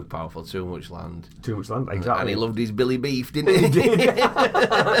Too powerful, too much land. too much land. Exactly. And he loved his Billy Beef, didn't he? He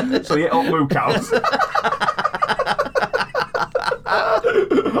did. So he ate all moo cows.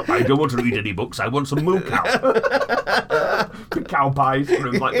 I don't want to read any books. I want some moo cow. Cow pies for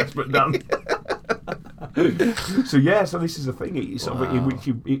him, like Desperate Dan. So this is the thing. It's sort of, in which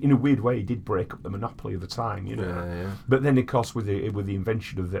in a weird way, he did break up the monopoly of the time, you know. Yeah. But then, of course, with the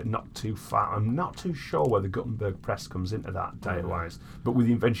invention of the not too far, I'm not too sure where the Gutenberg press comes into that date-wise. But with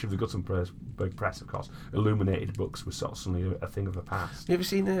the invention of the Gutenberg press, of course, illuminated books were sort of suddenly a thing of the past. You ever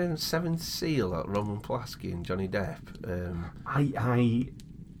seen Seventh Seal, like Roman Polanski and Johnny Depp?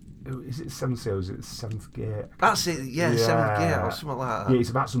 Is it Seventh Seal? Is it Seventh Gate? That's it, yeah, Seventh Gate or something like that. Yeah, it's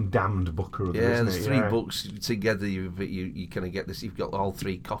about some damned book or other, isn't there's it? three books together. You kind of get this. You've got all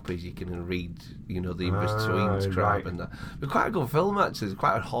three copies. You can read, the in-between scribe and that. But quite a good film actually. It's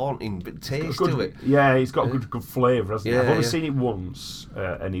quite a haunting bit taste to it. Yeah, it's got good flavour, hasn't it? I've only yeah. seen it once,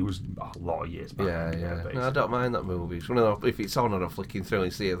 and it was a lot of years back. Yeah. No, I don't mind that movie. It's one of those, if it's on and I'm flicking through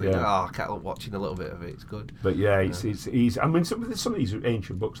and see it, I think, I can't help watching a little bit of it. It's good. But yeah, it's easy. I mean, some of these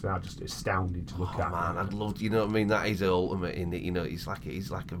ancient books, they are just astounding to look at. Man, I'd love, you know what I mean? That is the ultimate in it. It's like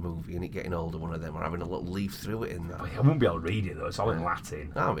a movie, and it getting older. One of them, or having a little leaf through it in that. I won't be able to read it though. It's all in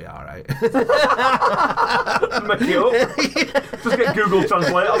Latin. That'll be all right. Make it up. Just get Google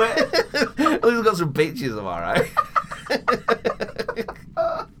Translate on it. At least I've got some pictures. I'm all right.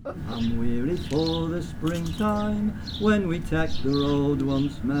 I'm weary for the springtime when we take the road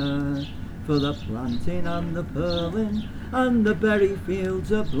once more, for the planting and the purling and the berry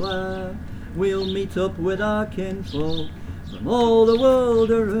fields of Blair. We'll meet up with our kinfolk from all the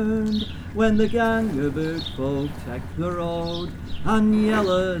world around when the gang of good folk take the road and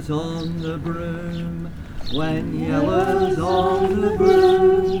yellers on the broom. When yellers on the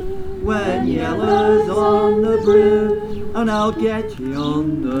broom, when yellers on the broom, and I'll get you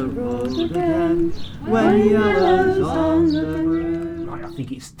on the road again. When yellers on the broom. Right, I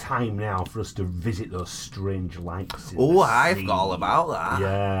think it's time now for us to visit those strange lights. I forgot all about that.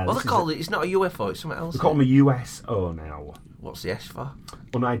 Yeah. What they call it? It's not a UFO. It's something else. They call them a USO now. What's the S for?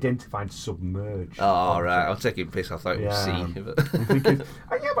 Unidentified submerged. Oh, right. I'll take it piss. I thought it was C. I'm thinking,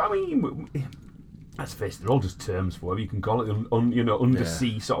 but I mean, let's face it, they're all just terms for whatever you can call it,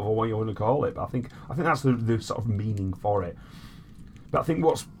 undersea sort of what you want to call it. But I think that's the sort of meaning for it. But I think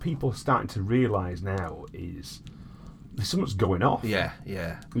what people are starting to realise now is there's something's going off. Yeah.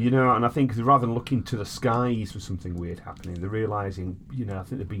 And I think rather than looking to the skies for something weird happening, they're realising, I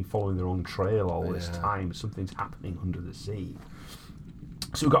think they've been following their own trail all this time. Something's happening under the sea.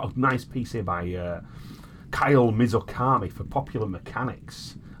 So we've got a nice piece here by Kyle Mizukami for Popular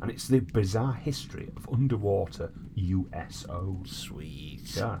Mechanics, and it's the bizarre history of underwater USOs.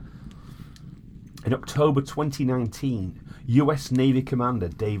 Sweet. Yeah. In October 2019, US Navy Commander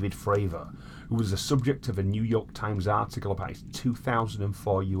David Fravor, who was the subject of a New York Times article about his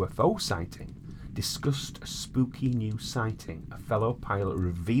 2004 UFO sighting, discussed a spooky new sighting a fellow pilot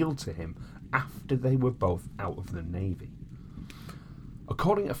revealed to him after they were both out of the Navy.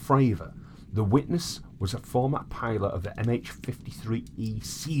 According to Fravor, the witness was a former pilot of the MH-53E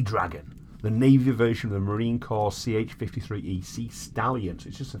Sea Dragon, the Navy version of the Marine Corps CH-53E Sea Stallion. So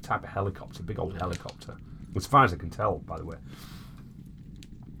it's just a type of helicopter, big old helicopter, as far as I can tell, by the way.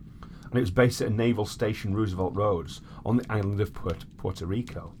 And it was based at a naval station, Roosevelt Roads, on the island of Puerto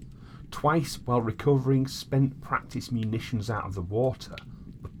Rico. Twice, while recovering spent practice munitions out of the water,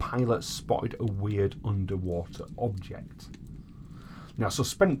 the pilot spotted a weird underwater object. Now,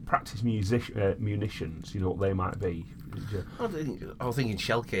 suspended practice munitions, you know what they might be? I was thinking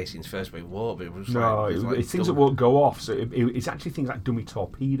shell casings first, but it won't. But it was No, like it's things that won't go off. So it's actually things like dummy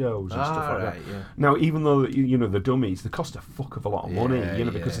torpedoes and stuff like that. Yeah. Now, even though you know the dummies, they cost a fuck of a lot of money, you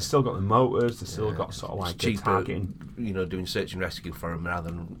know, because they've still got the motors, they've still got sort of like it's cheaper, targeting. you know, doing search and rescue for them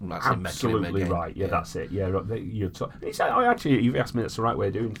rather than actually Absolutely making them again. right. Yeah, that's it. Yeah, actually, you've asked me that's the right way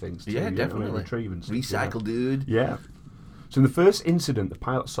of doing things. Too, Yeah, you know what I mean? definitely. Retrieving stuff, Recycle, dude. Yeah. So in the first incident, the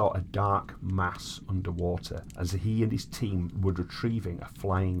pilot saw a dark mass underwater as he and his team were retrieving a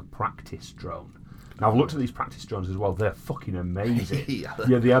flying practice drone. Now, I've looked at these practice drones as well. They're fucking amazing. Yeah.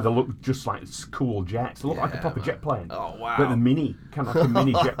 They look just like cool jets. They look like a proper man. jet plane. Oh, wow. But the mini, kind of like a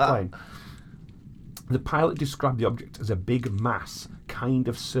mini jet plane. The pilot described the object as a big mass, kind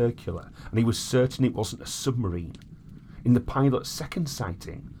of circular, and he was certain it wasn't a submarine. In the pilot's second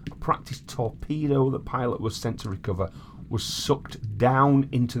sighting, a practice torpedo the pilot was sent to recover was sucked down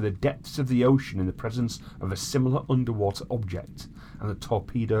into the depths of the ocean in the presence of a similar underwater object, and the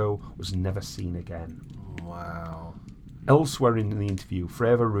torpedo was never seen again. Wow. Elsewhere in the interview,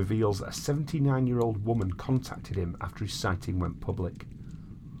 Fravor reveals that a 79-year-old woman contacted him after his sighting went public.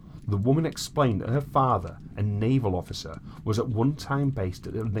 The woman explained that her father, a naval officer, was at one time based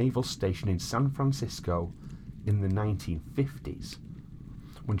at a naval station in San Francisco in the 1950s.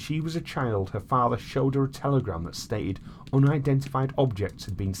 When she was a child, her father showed her a telegram that stated unidentified objects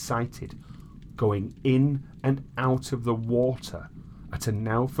had been sighted going in and out of the water at a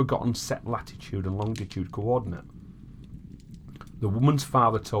now forgotten set latitude and longitude coordinate. The woman's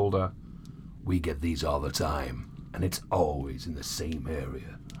father told her, "We get these all the time, and it's always in the same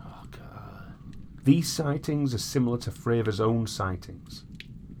area." Oh, God. These sightings are similar to Fravor's own sightings.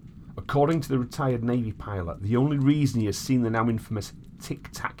 According to the retired Navy pilot, the only reason he has seen the now infamous Tic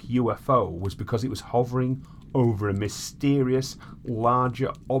Tac UFO was because it was hovering over a mysterious,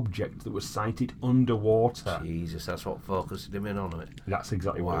 larger object that was sighted underwater. Jesus, that's what focused him in on it. That's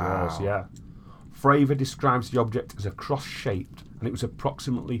exactly what it Wow. was, yeah. Fravor describes the object as a cross-shaped, and it was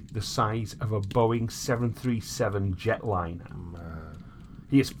approximately the size of a Boeing 737 jetliner.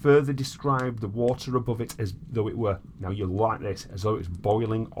 He has further described the water above it as though it were, now you'll like this, as though it's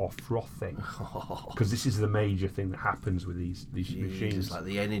boiling or frothing. Because this is the major thing that happens with these machines. It's like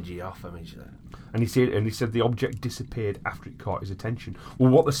the energy off him. And he said the object disappeared after it caught his attention.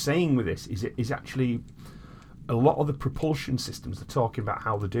 Well, what they're saying with this is actually a lot of the propulsion systems. They're talking about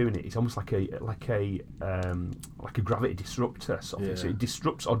how they're doing it. It's almost like a gravity disruptor sort of thing. So it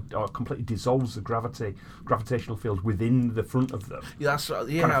disrupts or completely dissolves the gravitational field within the front of them. Yeah, that's right.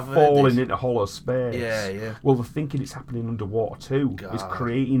 Yeah, Kind I've of heard falling this. into hollow space. Yeah. Well, they're thinking it's happening underwater too. It's God.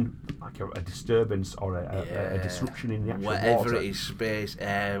 creating like a disturbance or a disruption in the actual Whatever water. it is, space,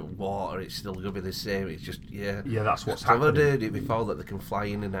 air, water, it's still going to be the same. It's just, Yeah, that's what's I've happening. heard it before that they can fly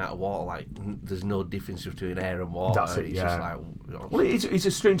in and out of water, like, there's no difference between air and water. That's it, It's yeah. just like, you know, Well, it's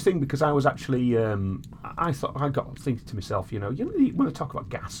a strange thing because I was actually I got thinking to myself, you know, when they talk about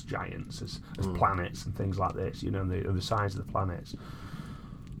gas giants as planets and things like this, you know, and the size of the planets.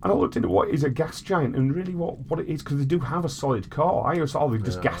 And I looked into what is a gas giant and really what it is, because they do have a solid core. I always thought they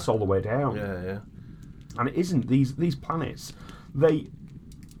just gas all the way down, yeah. and it isn't. These planets, they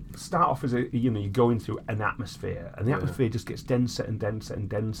start off as you're going through an atmosphere, and the atmosphere just gets denser and denser and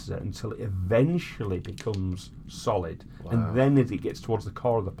denser until it eventually becomes solid. And then as it gets towards the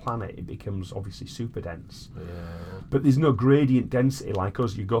core of the planet, it becomes obviously super dense. Yeah. But there's no gradient density like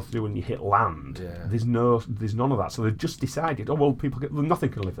us. You go through and you hit land. Yeah. There's none of that. So they've just decided, nothing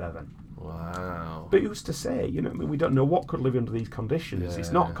can live there then. Wow. But who's to say? You know, I mean, we don't know what could live under these conditions.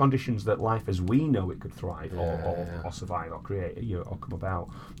 It's not conditions that life as we know it could thrive or survive or create, or come about.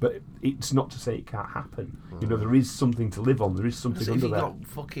 But it's not to say it can't happen. You know, there is something to live on. There is something So if under you there. got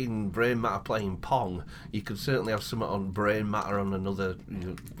fucking brain matter playing Pong, you could certainly have something on brain matter on another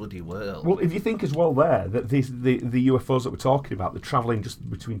bloody world. Well, if you think as well there that the UFOs that we're talking about, they're travelling just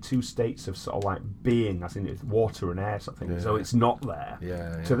between two states of sort of like being, as in it's water and air sort of thing. So it's not there.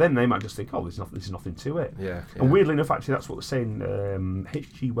 Yeah. So then they might just think, there's nothing to it. Yeah. And weirdly enough, actually, that's what they're saying.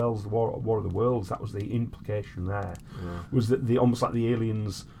 H.G. Wells' The War of the Worlds, that was the implication there, was that almost like the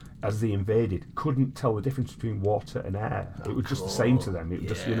aliens, as they invaded, couldn't tell the difference between water and air. It was just the same to them. It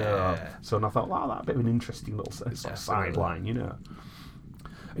was just, So and I thought, wow, that's a bit of an interesting little sort of sideline, In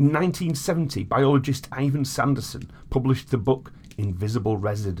 1970, biologist Ivan Sanderson published the book Invisible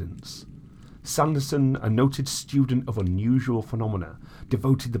Residents. Sanderson, a noted student of unusual phenomena,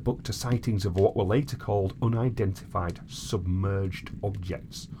 devoted the book to sightings of what were later called unidentified submerged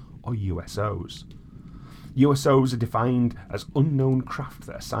objects, or USOs. USOs are defined as unknown craft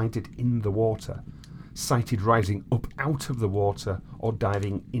that are sighted in the water. cited rising up out of the water or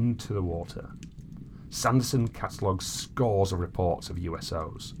diving into the water. Sanderson catalogues scores of reports of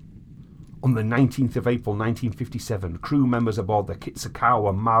USOs. On the 19th of April 1957, crew members aboard the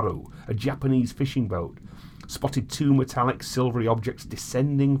Kitsakawa Maru, a Japanese fishing boat, spotted two metallic silvery objects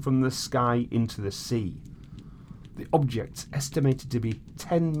descending from the sky into the sea. The objects, estimated to be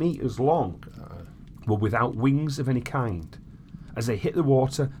 10 metres long, were without wings of any kind. As they hit the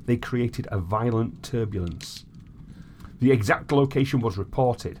water, they created a violent turbulence. The exact location was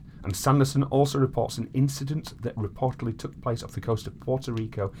reported, and Sanderson also reports an incident that reportedly took place off the coast of Puerto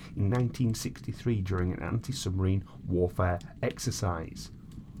Rico in 1963 during an anti-submarine warfare exercise.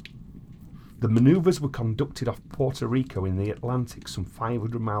 The manoeuvres were conducted off Puerto Rico in the Atlantic, some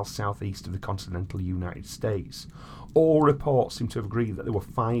 500 miles southeast of the continental United States. All reports seem to have agreed that there were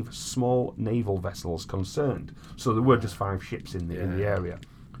 5 small naval vessels concerned, so there were just 5 ships in the area.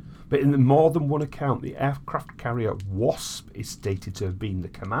 But in more than one account, the aircraft carrier Wasp is stated to have been the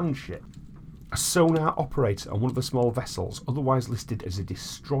command ship. A sonar operator on one of the small vessels, otherwise listed as a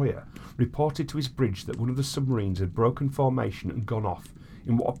destroyer, reported to his bridge that one of the submarines had broken formation and gone off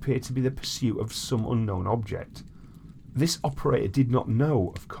in what appeared to be the pursuit of some unknown object. This operator did not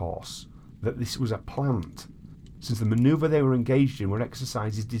know, of course, that this was a plant, since the manoeuvre they were engaged in were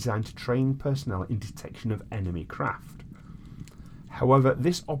exercises designed to train personnel in detection of enemy craft. However,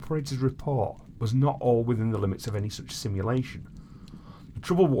 this operator's report was not all within the limits of any such simulation. The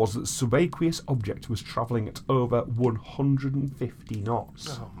trouble was that the subaqueous object was travelling at over 150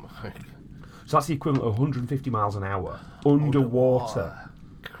 knots. Oh my God. So that's the equivalent of 150 miles an hour underwater.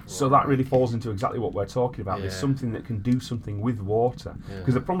 So that really falls into exactly what we're talking about. There's something that can do something with water.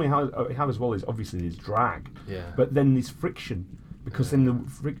 Because the problem it had as well is obviously there's drag. But then there's friction. Because then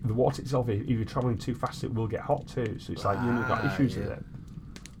the water itself, if you're travelling too fast, it will get hot too. So it's like you've got issues with it.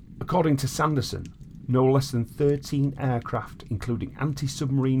 According to Sanderson, no less than 13 aircraft, including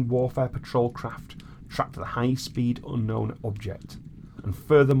anti-submarine warfare patrol craft, tracked the high-speed unknown object. And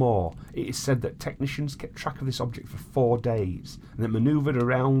furthermore, it is said that technicians kept track of this object for 4 days, and it manoeuvred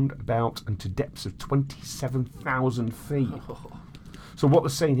around, about, and to depths of 27,000 feet. So what they're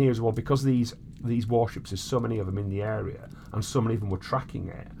saying here is, well, because these warships, there's so many of them in the area, and so many of them were tracking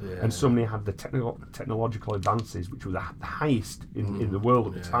it, and so many had the technological advances, which were the highest in the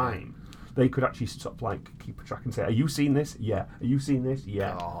world at the time. They could actually keep a track and say, "Are you seeing this? Yeah. Are you seeing this?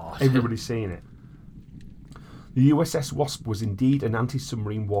 Yeah." Everybody's seeing it. The USS Wasp was indeed an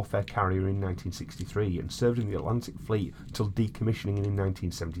anti-submarine warfare carrier in 1963 and served in the Atlantic Fleet until decommissioning in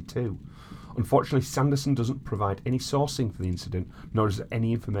 1972. Unfortunately, Sanderson doesn't provide any sourcing for the incident, nor is there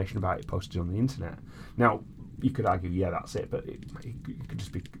any information about it posted on the internet. Now, you could argue, that's it, but it could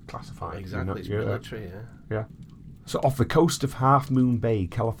just be classified. Exactly, it's military, Yeah. So off the coast of Half Moon Bay,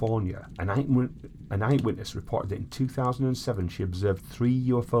 California, an eyewitness reported that in 2007 she observed 3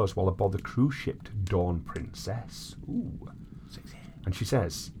 UFOs while aboard the cruise ship Dawn Princess. Ooh. And she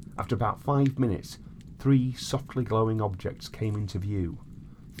says, after about 5 minutes, 3 softly glowing objects came into view.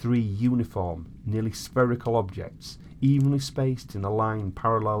 3 uniform, nearly spherical objects, evenly spaced in a line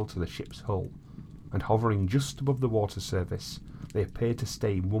parallel to the ship's hull, and hovering just above the water surface, they appeared to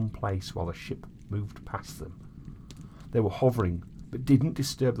stay in one place while the ship moved past them. They were hovering, but didn't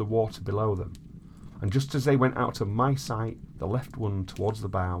disturb the water below them, and just as they went out of my sight, the left one towards the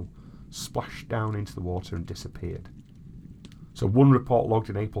bow splashed down into the water and disappeared. So one report logged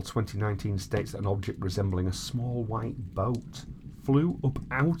in April 2019 states that an object resembling a small white boat flew up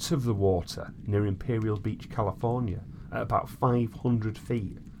out of the water near Imperial Beach, California, at about 500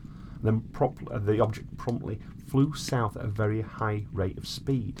 feet. Then the object promptly flew south at a very high rate of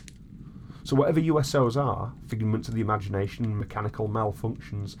speed. So whatever USOs are, figments of the imagination, mechanical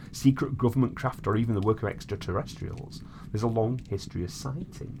malfunctions, secret government craft, or even the work of extraterrestrials, there's a long history of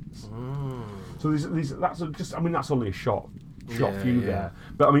sightings. So that's only a short few there.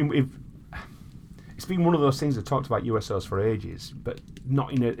 But I mean, it's been one of those things I've talked about USOs for ages, but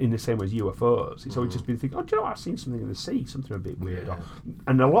not in the same way as UFOs. It's always just been thinking, do you know what? I've seen something in the sea, something a bit weird.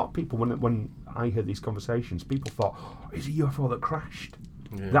 And a lot of people, when I heard these conversations, people thought, it's a UFO that crashed.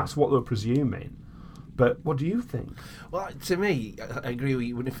 That's what they're presuming. But what do you think? Well, to me, I agree with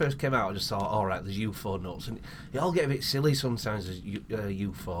you. When it first came out, I just thought, all right, there's UFO nuts. And you all get a bit silly sometimes as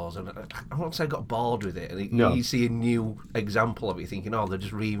UFOs. And I won't say I got bored with it. And you see a new example of it, thinking, they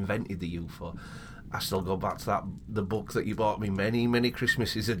just reinvented the UFO. I still go back to the book that you bought me many, many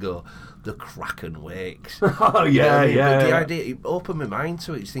Christmases ago, The Kraken Wakes. Oh, yeah. But the idea, it opened my mind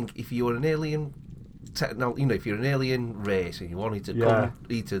to it. You think, if you were an alien if you're an alien race and you wanted to come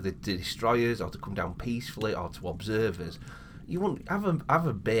either the destroyers or to come down peacefully or to observe us, You want have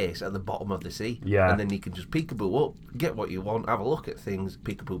a base at the bottom of the sea, Yeah. and then you can just peekaboo up, get what you want, have a look at things,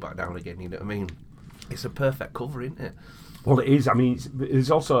 peekaboo back down again. You know what I mean? It's a perfect cover, isn't it? Well, it is. I mean, there's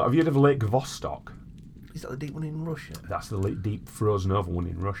also. Have you heard of Lake Vostok? Is that the deep one in Russia? That's the deep frozen over one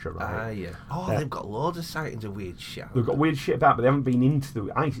in Russia, right? Ah, yeah. Oh, they've got loads of sightings of weird shit. They've got weird shit about, but they haven't been into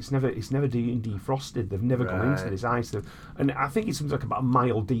the ice. It's never defrosted. They've never gone into Right. this ice. And I think it's something like about a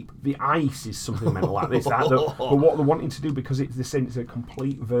mile deep. The ice is something mental like this. But what they're wanting to do, because it's a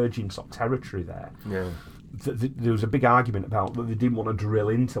complete virgin sort of territory there. Yeah. There was a big argument about that they didn't want to drill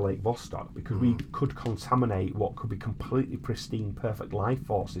into Lake Vostok because we could contaminate what could be completely pristine, perfect life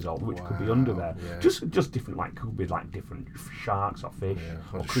forces, which could be under there. yeah. Just different, could be different sharks or fish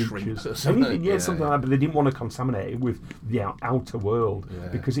or or shrimp creatures, or something. anything, Yeah, something yeah. like that. But they didn't want to contaminate it with the outer world Yeah.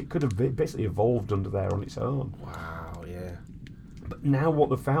 because it could have basically evolved under there on its own. Wow, yeah. But now what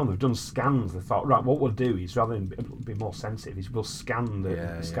they've found, they've done scans. They thought, right, what we'll do is rather than be more sensitive, is we'll scan it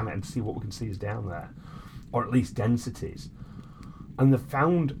and see what we can see is down there, or at least densities. And they've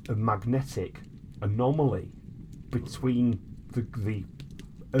found a magnetic anomaly between the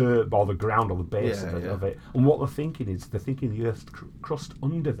earth or the ground or the base of it. And what they're thinking the Earth's crust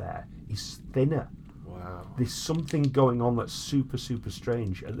under there is thinner. Wow. There's something going on that's super, super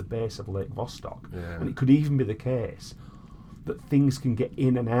strange at the base of Lake Vostok. Yeah. And it could even be the case that things can get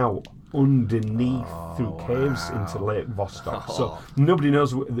in and out underneath through caves into Lake Vostok. So nobody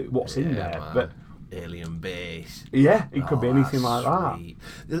knows what's in there. Man. But alien base. yeah, it could be anything like that. Sweet.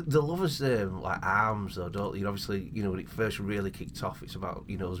 They love us like arms, though, don't they? Obviously, when it first really kicked off, it's about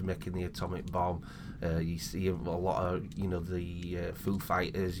us making the atomic bomb. You see a lot of the Foo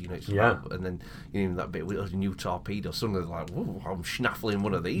Fighters. It's about, and then even that bit with a new torpedo. Suddenly, they're like, whoa, I'm schnaffling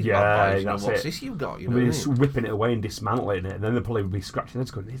one of these. Yeah, bad boys. that's What's it. this you've got? They'll be just whipping it away and dismantling it, and then they'll probably be scratching their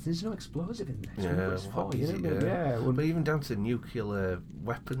heads going, there's no explosive in this. Yeah, What's it for? what is it? Well, But even down to nuclear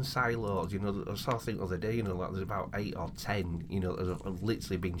weapon silos, I saw a thing the other day, like there's about 8 or 10, that have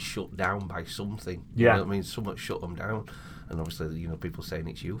literally been shut down by something. You Yeah. know what I mean? Someone shut them down. And obviously, people saying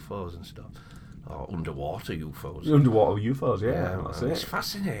it's UFOs and stuff. Or underwater UFOs. underwater UFOs, yeah, that's man, it's it.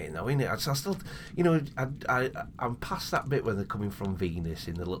 fascinating though, isn't it? I still, I'm past that bit when they're coming from Venus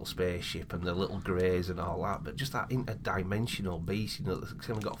in the little spaceship and the little greys and all that, but just that interdimensional beast, that's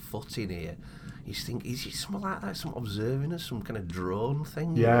kind of got a foot in here. You just think, is it something like that? Some observing us, some kind of drone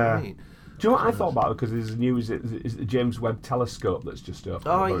thing? You know what I mean? Do you know what I thought about it? Because there's news is the James Webb Telescope that's just opened.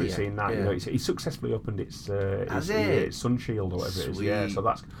 Oh, I've already yeah, seen that. yeah. It's successful opened its Has it? sun shield or whatever it is. Yeah, Sweet. so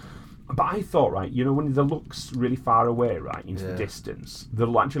that's. But I thought, right, when they look's really far away, right, into the Yeah. distance, they're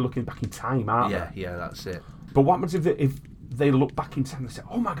actually looking back in time, aren't they? Yeah, that's it. But what happens if they look back in time and say,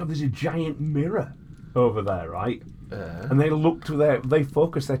 oh my God, there's a giant mirror over there, right? And they look they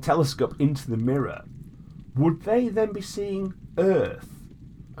focus their telescope into the mirror. Would they then be seeing Earth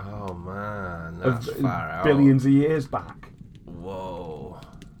Oh man, that's of far out. billions of years back? Whoa.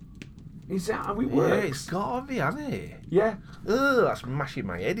 Is that how it Yeah, works? it's gotta be, hasn't it? Yeah. Ugh, that's mashing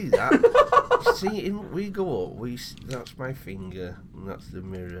my head, is that? See, we go up, that's my finger, and that's the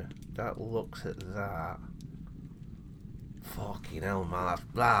mirror. That looks at that. Fucking hell, man,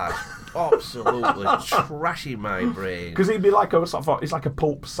 that's absolutely trashing my brain. Because it'd be like it's like a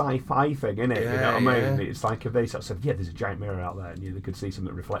pulp sci-fi thing, isn't it? You know what I Yeah, mean? yeah. It's like if they sort of said, yeah, there's a giant mirror out there, and they could see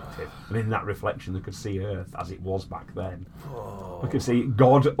something reflective, and in that reflection they could see Earth as it was back then. They could see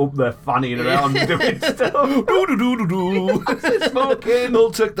God up there fanning around doing stuff. Do-do-do-do-do. Smoking.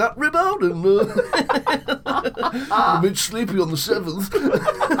 I'll take that rib out and I'm a bit sleepy on the 7th.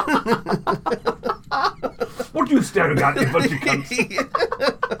 What are you staring at, you bunch of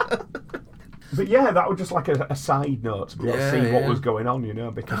cunts? But yeah, that was just like a side note to be able to see what was going on,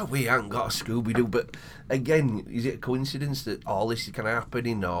 because No, we haven't got a Scooby-Doo, but again, is it a coincidence that all this is kind of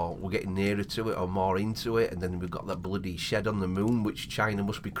happening, or we're getting nearer to it, or more into it, and then we've got that bloody shed on the moon, which China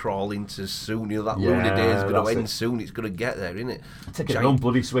must be crawling to soon, that lunar day is going to that's end it. soon, it's going to get there, isn't it? taking their own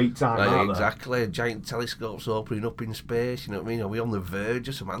bloody sweet time, aren't they? Exactly, giant telescopes opening up in space, you know what I mean? Are we on the verge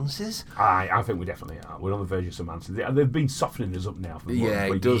of some answers? I think we definitely are. We're on the verge of some answers. They've been softening us up now for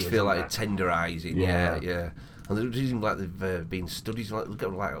It does years, feel like hasn't a tenderising, yeah. Yeah. And there seems like they've been studies, like we've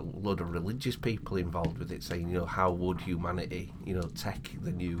got like a load of religious people involved with it, saying, how would humanity, take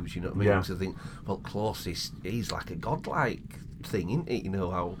the news, you know what I mean? Yeah. Because I think, well, closest is like a godlike thing, isn't it?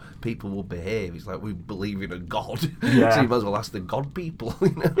 How people will behave. It's like we believe in a god, Yeah. so you might as well ask the god people.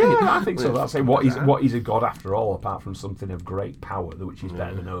 Yeah, I think so. That's it. What is a god after all, apart from something of great power, which is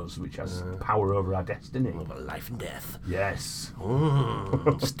better than us, which has power over our destiny? Over life and death. Yes.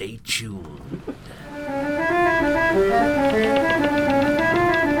 Stay tuned.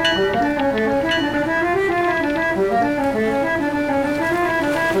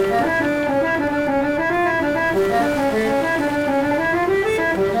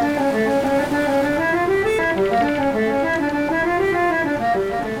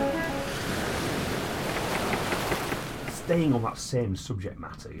 that same subject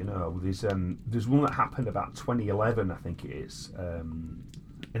matter, you know, there's one that happened about 2011, I think it is, and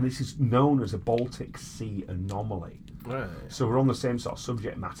this is known as a Baltic Sea anomaly. Right. So we're on the same sort of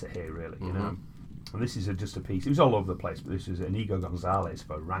subject matter here, really, you know. And this is just a piece. It was all over the place, but this is Inigo Gonzalez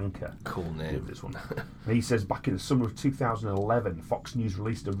for Ranker. Cool name. This one. And he says, back in the summer of 2011, Fox News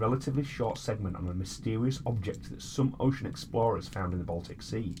released a relatively short segment on a mysterious object that some ocean explorers found in the Baltic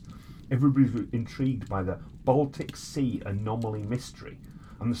Sea. Everybody was intrigued by the Baltic Sea anomaly mystery,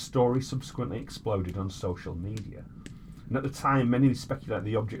 and the story subsequently exploded on social media. And at the time, many speculated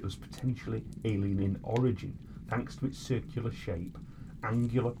the object was potentially alien in origin, thanks to its circular shape,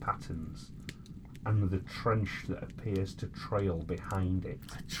 angular patterns, and the trench that appears to trail behind it.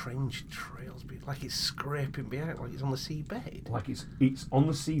 The trench trails, like it's scraping behind, like it's on the seabed. Like it's on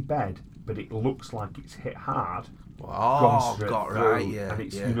the seabed, but it looks like it's hit hard. Oh, got right, yeah. And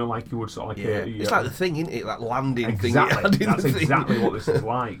it's, yeah. you know, like you would sort of like a... It's like the thing, isn't it? That landing exactly, thing. That's exactly what this is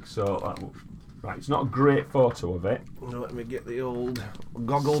like. So, right, it's not a great photo of it. Let me get the old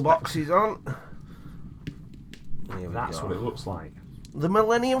goggle boxes on. That's what it looks like. The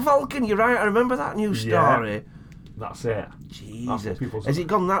Millennium Falcon, you're right, I remember that news story. Yeah, that's it. Jesus. Has it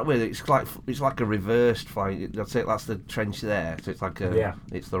gone that way? It's like a reversed flight. I'd say that's the trench there. So it's like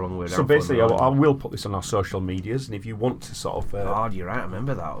it's the wrong way around. So basically, I will put this on our social medias, and if you want to sort of... God, you're right, I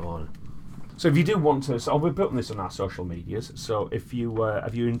remember that one. So if you do want to, so I'll be putting this on our social medias. So if you're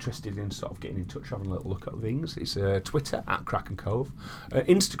interested in sort of getting in touch, having a little look at things, it's Twitter at Kraken Cove,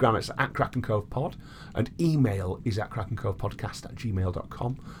 Instagram it's at Kraken Cove Pod, and email is at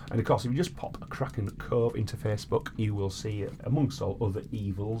krakencovepodcast@gmail.com. And of course, if you just pop a Kraken Cove into Facebook, you will see, amongst all other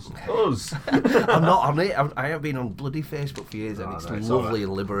evils, us. I'm not on it. I have been on bloody Facebook for years, and it's lovely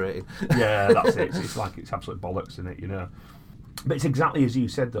and liberating. Yeah, that's it. It's like it's absolute bollocks, isn't it? You know. But it's exactly as you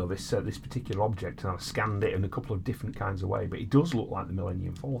said, though, this particular object, and I've scanned it in a couple of different kinds of ways, but it does look like the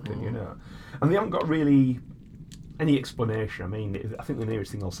Millennium Falcon, you know. And they haven't got really any explanation. I mean, I think the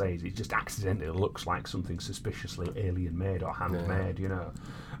nearest thing they'll say is it just accidentally looks like something suspiciously alien-made or handmade, you know.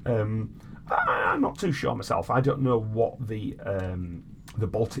 I'm not too sure myself. I don't know what the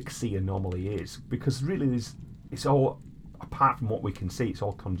Baltic Sea anomaly is, because really it's all, apart from what we can see, it's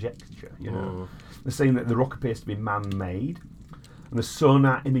all conjecture, you know. They're saying that the rock appears to be man-made, and the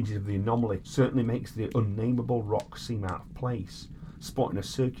sonar images of the anomaly certainly makes the unnameable rock seem out of place, spotting a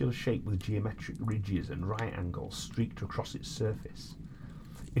circular shape with geometric ridges and right angles streaked across its surface.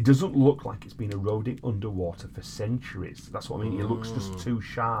 It doesn't look like it's been eroding underwater for centuries. That's what I mean. It looks just too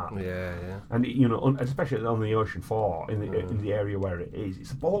sharp. Yeah. And you know, especially on the ocean floor, in the area where it is,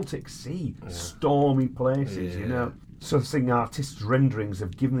 it's the Baltic Sea, stormy places, you know. So the thing, artists' renderings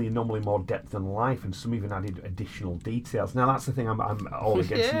have given the anomaly more depth and life, and some even added additional details. Now that's the thing I'm all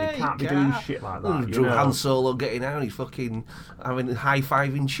against. You can't be doing shit like that. Drew Han Solo getting out, he's fucking having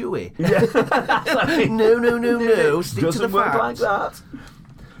high-fiving Chewie. Yeah. No. Stick Doesn't to the work facts. like that.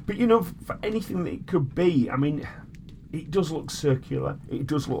 But you know, for anything that it could be, I mean, it does look circular. It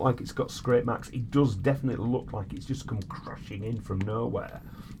does look like it's got scrape marks. It does definitely look like it's just come crashing in from nowhere.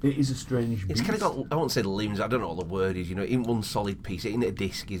 It is a strange beast. It's kind of got, I won't say limbs, I don't know what the word is, you know, in one solid piece, it ain't a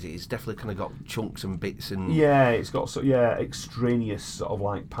disc, is it? It's definitely kind of got chunks and bits and... Yeah, it's got extraneous sort of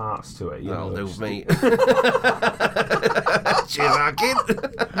like parts to it. That'll do, mate. Cheers, Arkin.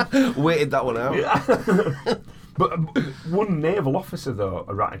 Waited that one out. Yeah. But one naval officer, though,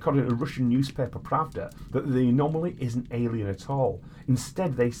 according to a Russian newspaper Pravda, that the anomaly isn't alien at all.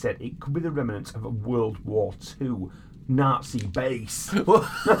 Instead, they said it could be the remnants of a World War II Nazi base.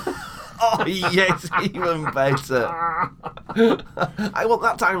 Oh, yes, even better. I want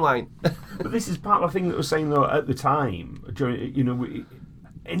that timeline. But this is part of the thing that was saying, though, at the time, during, you know,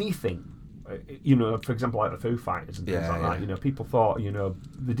 anything, you know, for example, like the Foo Fighters and things like that, you know, people thought, you know,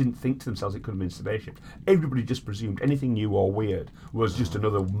 they didn't think to themselves it could have been spaceship. Everybody just presumed anything new or weird was just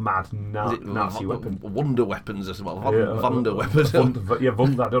another mad Nazi weapon. Wonder weapons as well. Wonder weapons. Wonder.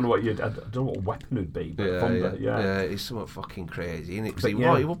 I don't know what weapon it'd be. But yeah, it's something fucking crazy, isn't it? Because he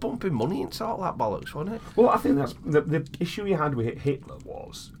was pumping money into all that bollocks, wasn't it? Well, I think that's the issue he had with Hitler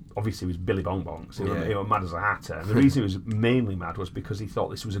was, obviously, it was Billy Bong Bongs. He was mad as a hatter. And the reason he was mainly mad was because he thought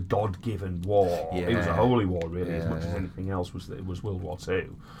this was a God-given war. It was a holy war, really, as much as anything else was World War II.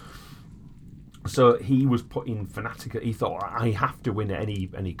 So he was put in fanatical. He thought, I have to win at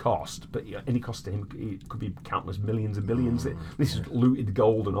any cost. But any cost to him, it could be countless millions and billions. This is looted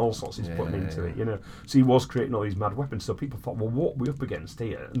gold and all sorts he's putting into it, you know. So he was creating all these mad weapons. So people thought, well, what are we up against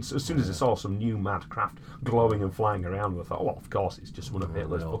here? And so as soon as they saw some new mad craft glowing and flying around, they thought, well, of course, it's just one of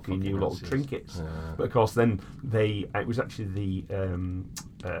Hitler's fucking new little trinkets. But of course, then it was actually the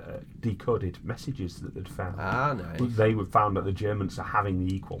decoded messages that they'd found. Ah, nice. They would found that the Germans are having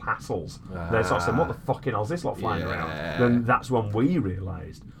the equal hassles. They're sort of saying, what the fucking hell's this lot flying around? Then that's when we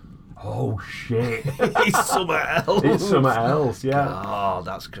realised, oh shit. It's something else. It's something else, yeah. Oh,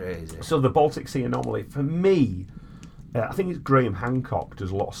 that's crazy. So the Baltic Sea anomaly, for me, I think it's Graham Hancock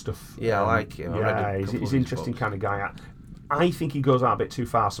does a lot of stuff. Yeah, I like him. I read a Yeah, couple he's of an his interesting books. kind of guy. I think he goes out a bit too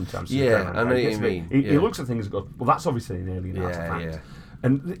far sometimes. Yeah, I know what you mean. He Yeah. looks at things and goes, well, that's obviously an alien artifact. Yeah.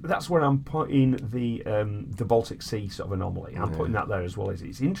 And that's where I'm putting the Baltic Sea sort of anomaly. I'm putting that there as well.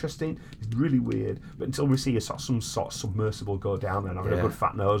 It's interesting, it's really weird, but until we see some sort of submersible go down there and having a good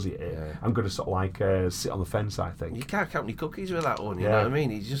fat nosy at it, I'm going to sort of like sit on the fence, I think. You can't count any cookies with that one, you know what I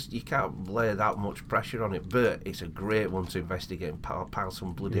mean? You can't lay that much pressure on it, but it's a great one to investigate and pile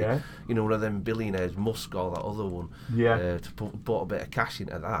some bloody, you know, one of them billionaires, Musk or that other one, to put a bit of cash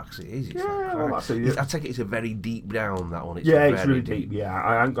into that, because it is. It's I take it it's a very deep down, that one. It's really deep,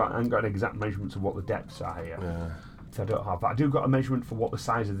 I ain't got an exact measurement of what the depths are here. I don't have, but I do got a measurement for what the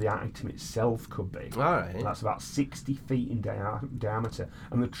size of the item itself could be. All right. That's about 60 feet in diameter,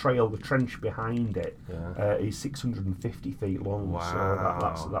 and the trench behind it is 650 feet long.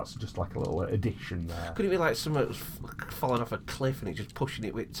 Wow. So that's just like a little addition there. Could it be like something that's falling off a cliff and it's just pushing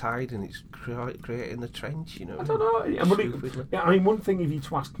it with tide and it's creating the trench? You know. I don't know. I mean, one thing, if you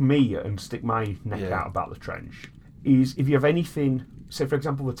to ask me and stick my neck out about the trench, is if you have anything. Say, for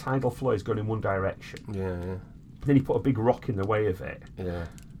example, the tidal flow is going in one direction. Then you put a big rock in the way of it.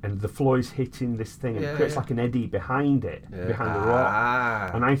 And the flow is hitting this thing and it creates like an eddy behind it, behind the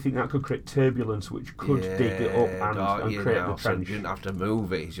rock. And I think that could create turbulence, which could dig it up and create the trench. So you didn't have to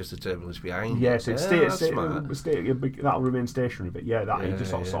move it, it's just the turbulence behind it. Yeah, so that'll remain stationary, but it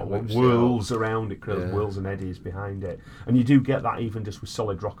just sort of whirls around, it creates whirls and eddies behind it. And you do get that even just with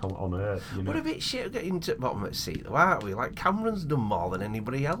solid rock on Earth. You know? We're a bit shit getting to the bottom of the sea, though, aren't we? Like, Cameron's done more than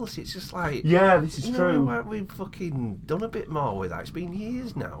anybody else. It's just like... Yeah, this is true. We've fucking done a bit more with that. It's been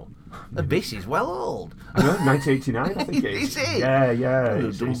years now. Abyss is well old. I know, 1989, I think it is. Is it? Yeah.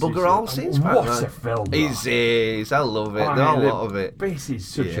 It's done bugger all since. What a film. It is. I love it. A lot of it. Abyss is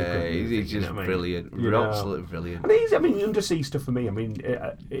such a good movie. It's just brilliant. Absolutely brilliant. And undersea stuff for me, I mean,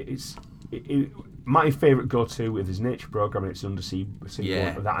 it's my favourite go-to if there's nature programming, it's undersea.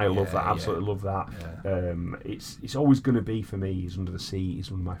 I love that. Absolutely love that. It's always going to be for me. Is under the sea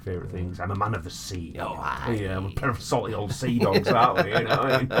is one of my favourite things. I'm a man of the sea. I'm a pair of salty old sea dogs, aren't we? You know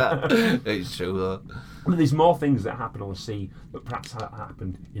what I mean? It's true though. But there's more things that happen on the sea that perhaps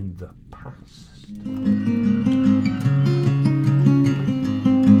happened in the past.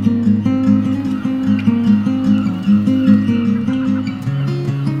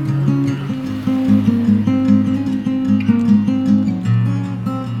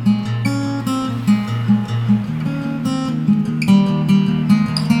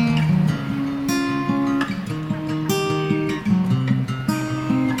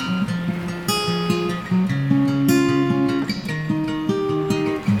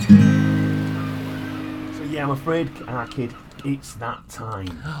 I'm afraid, kid, it's that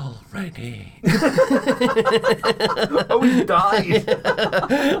time. Already. Oh, he died.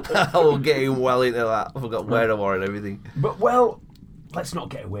 We're getting well into that. I forgot where I were and everything. But, well, let's not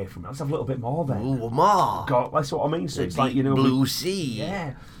get away from it. Let's have a little bit more then. Ooh, more. God, that's what I mean. So The it's like, deep blue sea.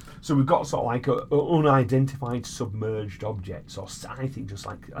 Yeah. So we've got sort of like unidentified submerged objects, or I think just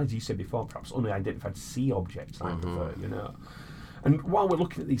like, as you said before, perhaps unidentified sea objects, I prefer, you know. And while we're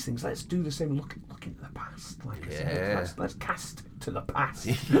looking at these things, let's do the same. Look into the past. Like I said, let's cast to the past.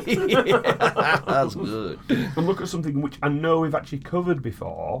 That's good. And look at something which I know we've actually covered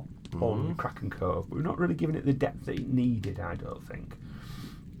before on Kraken Cove, but we're not really giving it the depth that it needed, I don't think.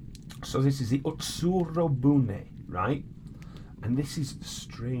 So this is the Utsurobune, right? And this is the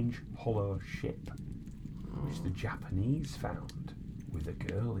strange hollow ship, which the Japanese found with a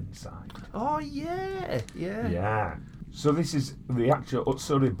girl inside. Oh, yeah. Yeah. So this is the actual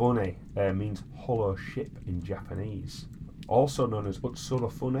Utsurobune, means hollow ship in Japanese, also known as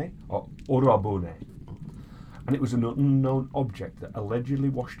Utsurofune or Urobune. And it was an unknown object that allegedly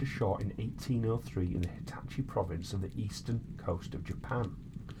washed ashore in 1803 in the Hitachi province of the eastern coast of Japan.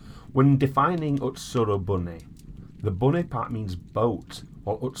 When defining Utsurobune, the bune part means boat,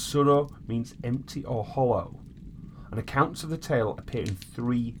 while Utsuro means empty or hollow. And accounts of the tale appear in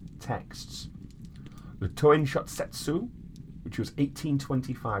 3 texts. The Toen Shotsetsu, which was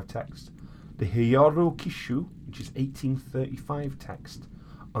 1825 text, the Hyoru Kishu, which is 1835 text,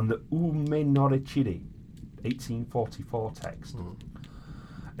 and the Ume Norichiri, 1844 text.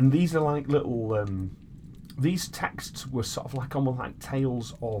 And these are like little these texts were sort of like almost like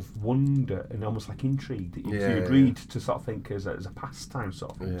tales of wonder and almost like intrigue that you'd read to sort of think as a pastime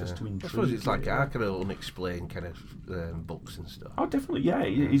sort of thing, just to intrigue. I suppose it's like you, our kind of unexplained kind of books and stuff. Oh, definitely, yeah.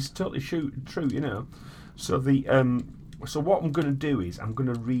 It's totally true, you know. So so what I'm going to do is I'm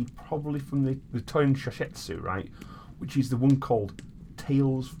going to read probably from the Toin Shoshetsu, right, which is the one called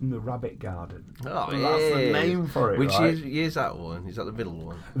Tales from the Rabbit Garden. Oh, well, that's the name for it. Which right? is that one? Is that the middle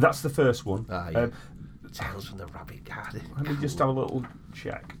one? That's the first one. Tales from the Rabbit Garden. Let me just have a little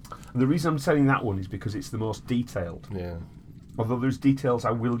check. And the reason I'm saying that one is because it's the most detailed. Yeah. Although there's details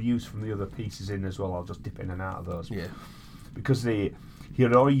I will use from the other pieces in as well. I'll just dip in and out of those. Yeah. Because the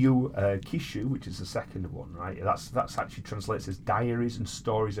Hiroryu Kishu, which is the second one, right? That's actually translates as Diaries and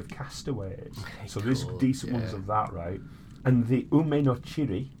Stories of Castaways. So there's decent ones of that, right? And the Ume no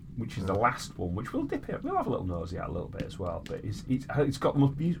Chiri, which is the last one, which we'll dip in. We'll have a little nosy at a little bit as well. But it's got the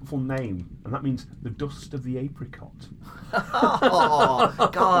most beautiful name, and that means the dust of the apricot. Oh,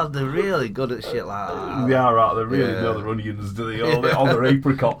 God, they're really good at shit like that. They are, right? They really know their onions, do they? All their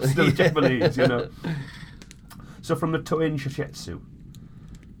apricots, the Japanese, you know. So from the Toin Shoshetsu,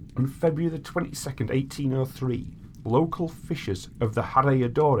 on February the 22nd, 1803, local fishers of the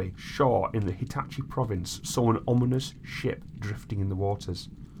Harayadori shore in the Hitachi province saw an ominous ship drifting in the waters.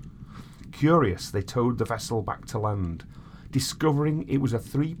 Curious, they towed the vessel back to land, discovering it was a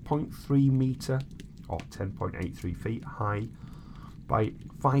 3.3 metre, or 10.83 feet high, by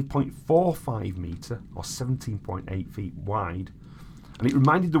 5.45 metre, or 17.8 feet wide, and it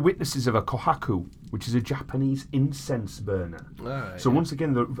reminded the witnesses of a kohaku, which is a Japanese incense burner. So once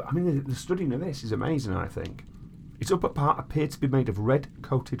again, the studying of this is amazing, I think. Its upper part appeared to be made of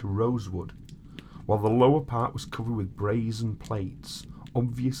red-coated rosewood, while the lower part was covered with brazen plates,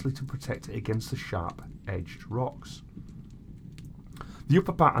 obviously to protect it against the sharp-edged rocks. The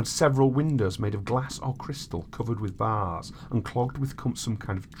upper part had several windows made of glass or crystal covered with bars and clogged with some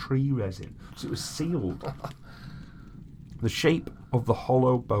kind of tree resin, so it was sealed. The shape of the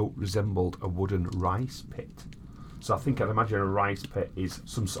hollow boat resembled a wooden rice pit. So I think I'd imagine a rice pit is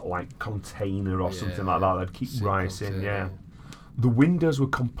some sort of like container or something like that. They'd keep rice in, The windows were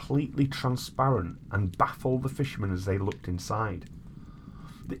completely transparent and baffled the fishermen as they looked inside.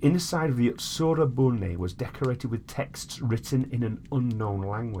 The inner side of the Utsura Bune was decorated with texts written in an unknown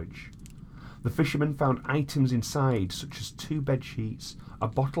language. The fishermen found items inside such as 2 bed sheets, a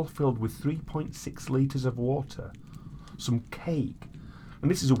bottle filled with 3.6 litres of water, some cake, and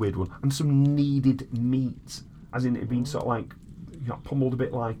this is a weird one, and some kneaded meat, as in it had been sort of like, you know, pummeled a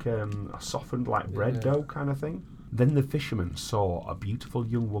bit like a softened like bread dough kind of thing. Then the fishermen saw a beautiful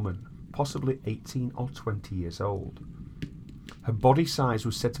young woman, possibly 18 or 20 years old. Her body size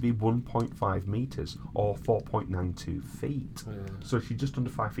was said to be 1.5 metres or 4.92 feet. So she's just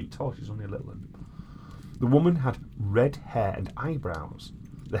under 5 feet tall, she's only a little one. The woman had red hair and eyebrows,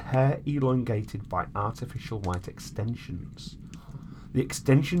 the hair elongated by artificial white extensions. The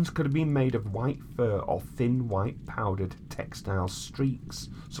extensions could have been made of white fur or thin white powdered textile streaks,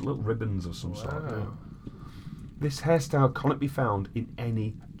 so little ribbons of some sort. Yeah. This hairstyle cannot be found in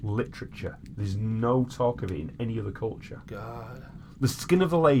any literature. There's no talk of it in any other culture. God. The skin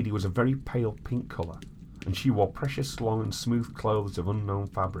of the lady was a very pale pink colour, and she wore precious long and smooth clothes of unknown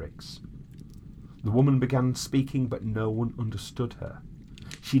fabrics. The woman began speaking, but no one understood her.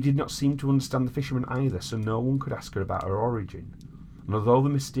 She did not seem to understand the fishermen either, so no one could ask her about her origin. And although the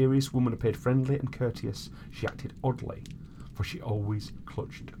mysterious woman appeared friendly and courteous, she acted oddly, for she always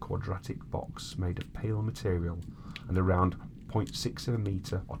clutched a quadratic box made of pale material and around 0.6 of a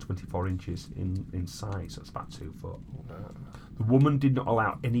metre or 24 inches in size. That's about 2 foot. The woman did not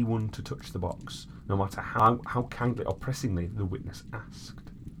allow anyone to touch the box, no matter how kindly or pressingly the witness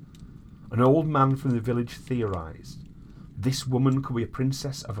asked. An old man from the village theorised, this woman could be a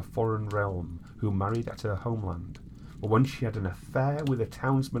princess of a foreign realm who married at her homeland. But when she had an affair with a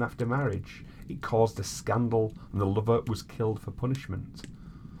townsman after marriage, it caused a scandal and the lover was killed for punishment.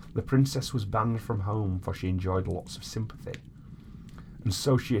 The princess was banned from home for she enjoyed lots of sympathy, and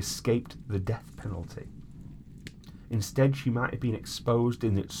so she escaped the death penalty. Instead, she might have been exposed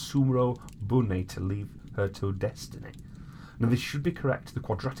in the Tsumuro Bune to leave her to destiny. Now, this should be correct. The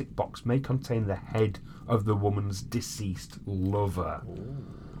quadratic box may contain the head of the woman's deceased lover. Ooh.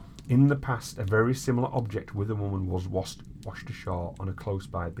 In the past, a very similar object with a woman was washed ashore on a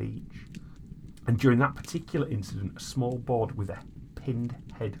close-by beach. And during that particular incident, a small board with a pinned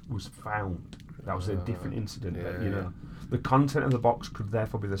head was found. That was a different incident, but, you know. The content of the box could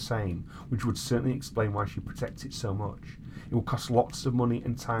therefore be the same, which would certainly explain why she protects it so much. It will cost lots of money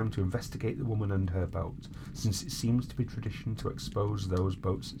and time to investigate the woman and her boat, since it seems to be tradition to expose those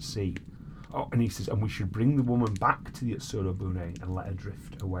boats at sea, Oh, and he says, and we should bring the woman back to the Utsurobune and let her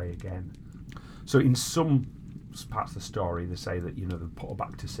drift away again. So in some parts of the story, they say that, they put her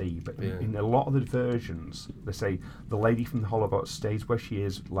back to sea, but in a lot of the versions, they say the lady from the hollow boat stays where she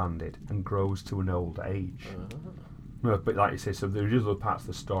is landed and grows to an old age. But like you say, so there is other parts of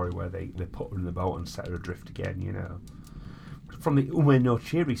the story where they put her in the boat and set her adrift again, From the Ume no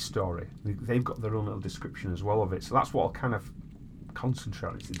Chiri story, they've got their own little description as well of it. So that's what I'll kind of concentrate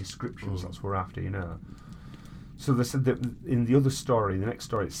on, it's the descriptions, that's what we're after, So they said that in the other story, the next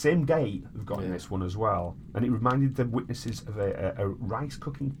story, same date they've got in this one as well, and it reminded the witnesses of a rice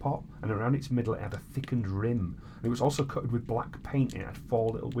cooking pot, and around its middle it had a thickened rim. And it was also coated with black paint, and it had 4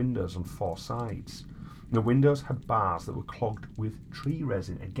 little windows on 4 sides. And the windows had bars that were clogged with tree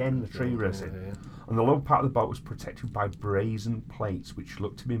resin, again the tree resin. And the lower part of the boat was protected by brazen plates which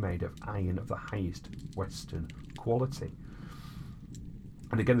looked to be made of iron of the highest Western quality.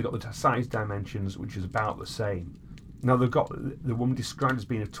 And again, they've got the size dimensions, which is about the same. Now, they've got the woman described as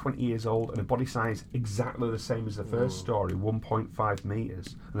being 20 years old and a body size exactly the same as the first story, 1.5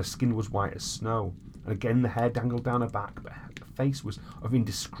 metres, and her skin was white as snow. And again, the hair dangled down her back, but her face was of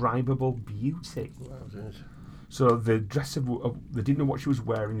indescribable beauty. So the dress they didn't know what she was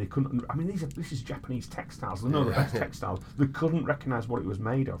wearing. They couldn't. I mean, this is Japanese textiles. They know the best textiles. They couldn't recognise what it was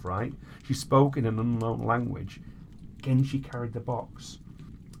made of. Right? She spoke in an unknown language. Again, she carried the box.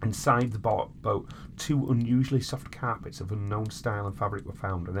 Inside the boat, 2 unusually soft carpets of unknown style and fabric were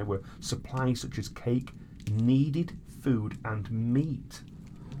found, and there were supplies such as cake, kneaded food, and meat.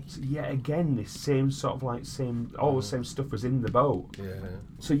 So yet again, this same sort of all the same stuff was in the boat.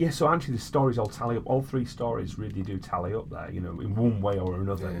 So actually the stories all tally up. All 3 stories really do tally up there, in one way or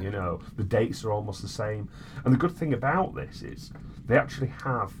another. The dates are almost the same. And the good thing about this is they actually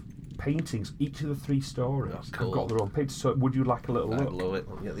have paintings. Each of the 3 stories have got their own paintings. So would you like a little look? I'd love it.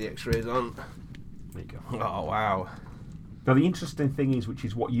 Let me get the X-rays on. There you go. Oh wow. Now the interesting thing is, which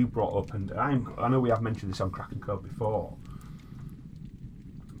is what you brought up, and I know we have mentioned this on Crack and Code before,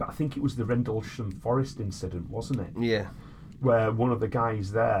 but I think it was the Rendlesham Forest incident, wasn't it? Yeah. Where one of the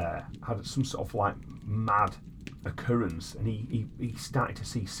guys there had some sort of mad occurrence, and he started to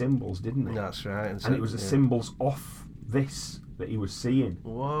see symbols, didn't he? That's right. And it was the symbols off this that he was seeing.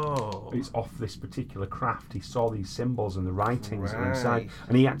 Whoa. It's off this particular craft. He saw these symbols and the writings Right. inside,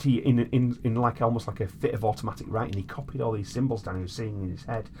 and he actually, in almost like a fit of automatic writing, he copied all these symbols down he was seeing in his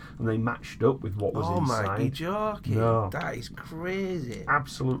head, and they matched up with what was inside. Oh my, you're joking. No. That is crazy.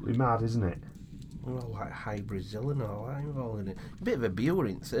 Absolutely mad, isn't it? Well, like high Brazil and all that involved in it. A bit of a Buer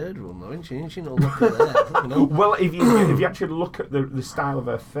in third one though, isn't she? Ain't she? No, look at that. Well, if you actually look at the style of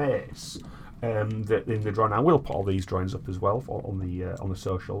her face, in the drawing, I will put all these drawings up as well on the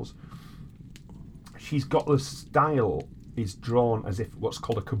socials. She's got the style is drawn as if what's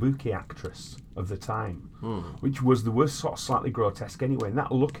called a kabuki actress of the time, which was the worst sort of slightly grotesque anyway. And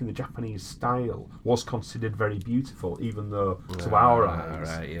that look in the Japanese style was considered very beautiful, even though to our eyes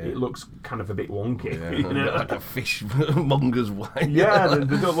it looks kind of a bit wonky. Yeah, like a fishmonger's wife. Yeah,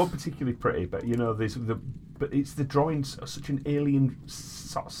 they don't look particularly pretty, but but it's the drawings of such an alien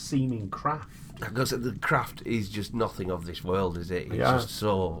sort of seeming craft. Because the craft is just nothing of this world, is it? It's Yeah. just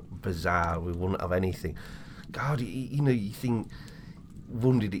so bizarre. We wouldn't have anything. God, you think,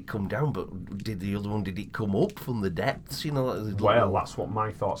 one, did it come down, but did it come up from the depths? Well, that's what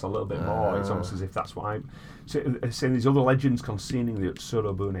my thoughts are a little bit more. It's almost as if that's what I'm saying. There's other legends concerning the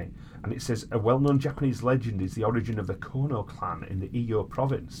Utsurobune, and it says a well-known Japanese legend is the origin of the Kono clan in the Iyo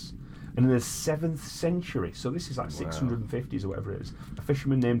province. And in the 7th century, so this is like 650s or whatever it is, a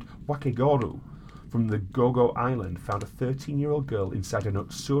fisherman named Wakegoru from the Gogo Island found a 13-year-old girl inside an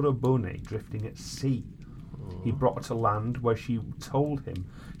Utsurobune drifting at sea. He brought her to land, where she told him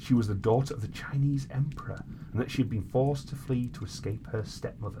she was the daughter of the Chinese emperor and that she had been forced to flee to escape her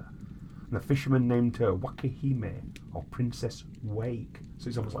stepmother. And the fisherman named her Wakehime, or Princess Wake, so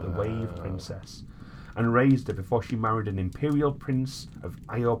it's almost like the wave princess, and raised her before she married an imperial prince of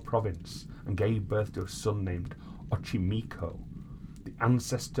Iyo province and gave birth to a son named Ochimiko, the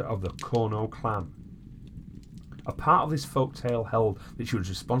ancestor of the Kono clan. A part of this folk tale held that she was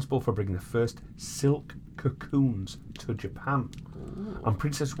responsible for bringing the first silk cocoons to Japan. And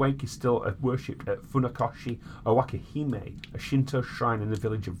Princess Wake is still worshipped at Funakoshi Owakehime, a Shinto shrine in the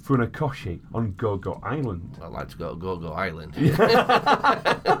village of Funakoshi on Gogo Island. I'd like to go to Gogo Island.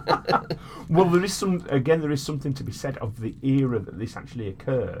 Well, there is something to be said of the era that this actually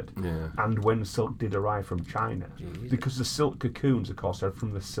occurred, and when silk did arrive from China, because the silk cocoons, of course, are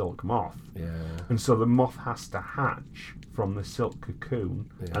from the silk moth, and so the moth has to hatch from the silk cocoon,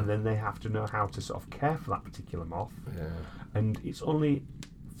 and then they have to know how to sort of care for that particular moth, and it's only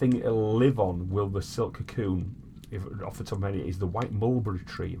thing it'll live on will the silk cocoon, if off the top of my head, is the white mulberry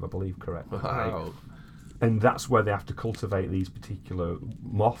tree, if I believe correctly. Right? Wow. And that's where they have to cultivate these particular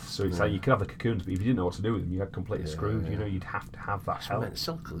moths. So it's like you could have the cocoons, but if you didn't know what to do with them, you had completely screwed. You know, you'd have to have that help. Man,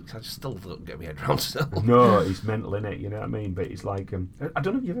 silk, I just still don't get my head around silk. No, it's mental, innit? You know what I mean? But it's like I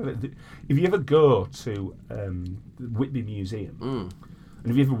don't know if you ever go to the Whitby Museum. And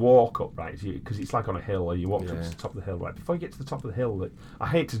if you ever walk up, right, because it's like on a hill, and you walk up to the top of the hill, right, before you get to the top of the hill, I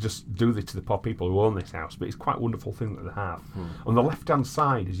hate to just do this to the poor people who own this house, but it's quite a wonderful thing that they have. On the left-hand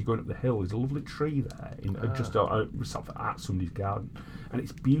side, as you're going up the hill, there's a lovely tree there, just sort of at somebody's garden, and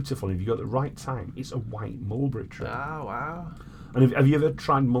it's beautiful, and if you go at the right time, it's a white mulberry tree. Oh, wow. And have you ever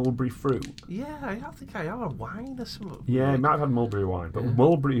tried mulberry fruit? Yeah, I think I have a wine or something. Yeah, you might have had mulberry wine, but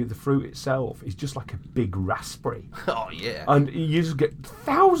mulberry, the fruit itself, is just like a big raspberry. Oh, yeah. And you just get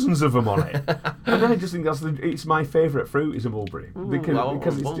thousands of them on it. And I just think it's my favourite fruit is a mulberry.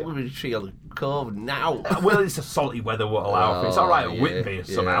 Because it's mulberry tree on the cove now. well, it's a salty weather will allow. It's all right at Whitby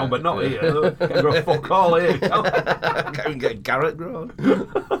somehow, yeah, but not here. Can't grow fuck all here. Can't even get a carrot grown.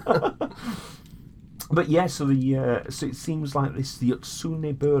 But yeah, so it seems like the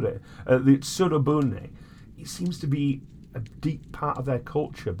Utsune Bure, the Utsurobune, it seems to be a deep part of their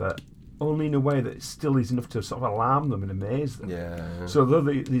culture, but only in a way that it still is enough to sort of alarm them and amaze them. Yeah. So though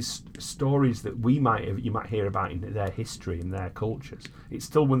these stories that you might hear about in their history and their cultures, it's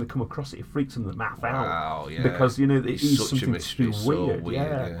still when they come across it, it freaks them the math out. Wow, yeah. Because it It's is such a something mystery, too it's weird. so weird,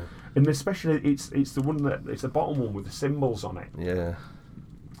 yeah. And especially it's the one it's the bottom one with the symbols on it. Yeah.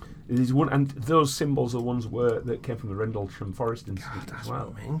 There's one, and those symbols are the ones that came from the Rendlesham Forest incident That's as well.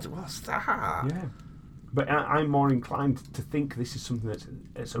 what I mean. What's that? Yeah, but I'm more inclined to think this is something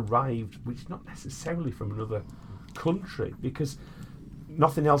that's arrived, which is not necessarily from another country, because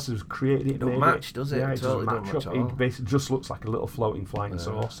nothing else has created it. Don't match, does it? Yeah, it Totally doesn't don't match match up. at all. It basically just looks like a little floating flying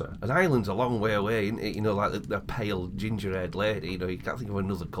saucer. An island's a long way away, isn't it? You know, like the pale ginger-haired lady. You know, you can't think of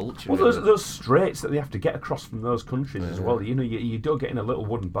another culture. Well, those straits that they have to get across from those countries as well. You know, you don't get in a little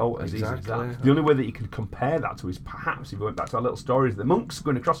wooden boat as easy as that. The only way that you can compare that to is perhaps if you went back to our little stories, the monks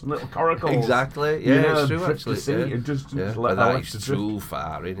going across in little coracles. Exactly. Yeah, it's true. Actually, to sea and just let but that that is too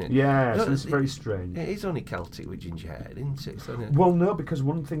far, isn't it? Yeah, No, so it's very strange. It is only Celtic with ginger hair, isn't it? Isn't it? Well, no, because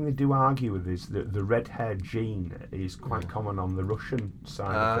one thing they do argue with is that the red hair gene is quite common on the Russian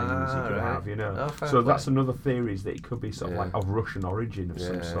side of things. You could right. have, you know. Oh, fair So play. that's another theory, is that it could be sort of Yeah. like of Russian origin of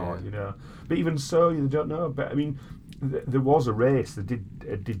some Yeah, sort, yeah. you know. But even so, you don't know. But I mean, there was a race that did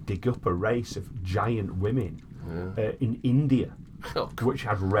dig up a race of giant women in India, which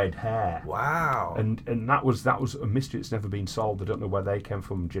had red hair. Wow. And that was a mystery that's never been solved. I don't know where they came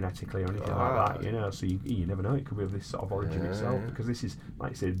from genetically or anything like that, you know. So you never know. It could be of this sort of origin itself, because this is,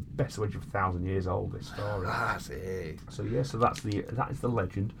 like I said, best wedge of 1,000 years old. This story. That's it. So yeah, so that is the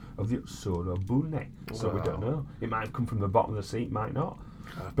legend of the Utsurobune. So we don't know. It might have come from the bottom of the sea. It might not.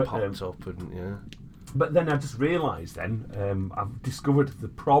 But Popped up and yeah. but then I just realised I've discovered the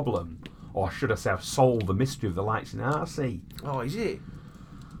problem, or should I say, I've solved the mystery of the lights in Arcee. Oh, is it?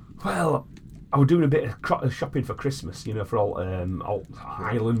 Well, I was doing a bit of shopping for Christmas, you know, for all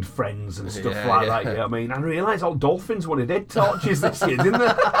island friends and stuff like that. You know what I mean? I realised all dolphins wanted head torches this year, didn't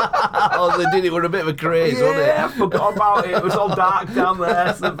they? Oh, they did it with a bit of a craze, wasn't it? Yeah, I forgot about it. It was all dark down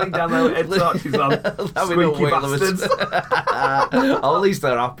there, so the thing down there with head torches on. Squeaky bastards. Oh, at least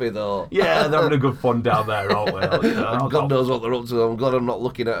they're happy though. Yeah, they're having a good fun down there, aren't we? You know, God knows what they're up to. I'm glad I'm not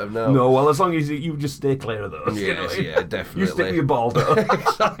looking at them now. No, well, as long as you just stay clear of those. You know? Yes, yeah, definitely. You stick your ball down.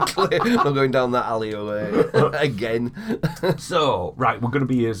 Exactly. Not going down that alleyway again. So, right, we're going to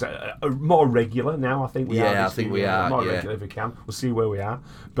be as more regular now. I think we are. Yeah, I this think year. we are, More yeah. regular if we can. We'll see where we are.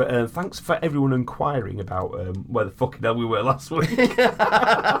 But thanks for everyone inquiring about where the fucking hell we were last week.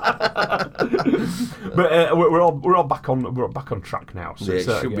 But we're all back on track now. So Yeah, it's,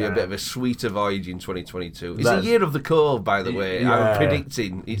 it should be a yeah. bit of a sweeter voyage in 2022. It's That's- the year of the Cove, by the way. Yeah. I'm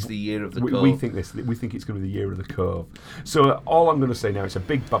predicting it's the year of the Cove. We think this. We think it's going to be the year of the Cove. So all I'm going to say now is a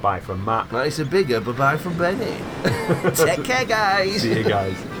big bye bye from Matt. Well, it's a bigger bye-bye from Benny. Take care, guys. See you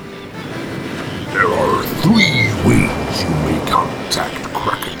guys. There are 3 ways you may contact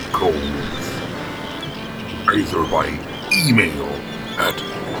Kraken Cove. Either by email at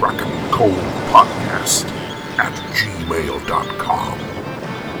krakencovepodcast@gmail.com,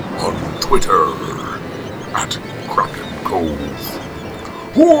 on Twitter at Kraken Cove,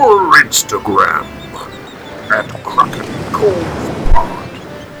 or Instagram at Kraken Cove Pod.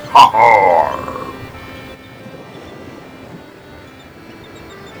 Ha ha!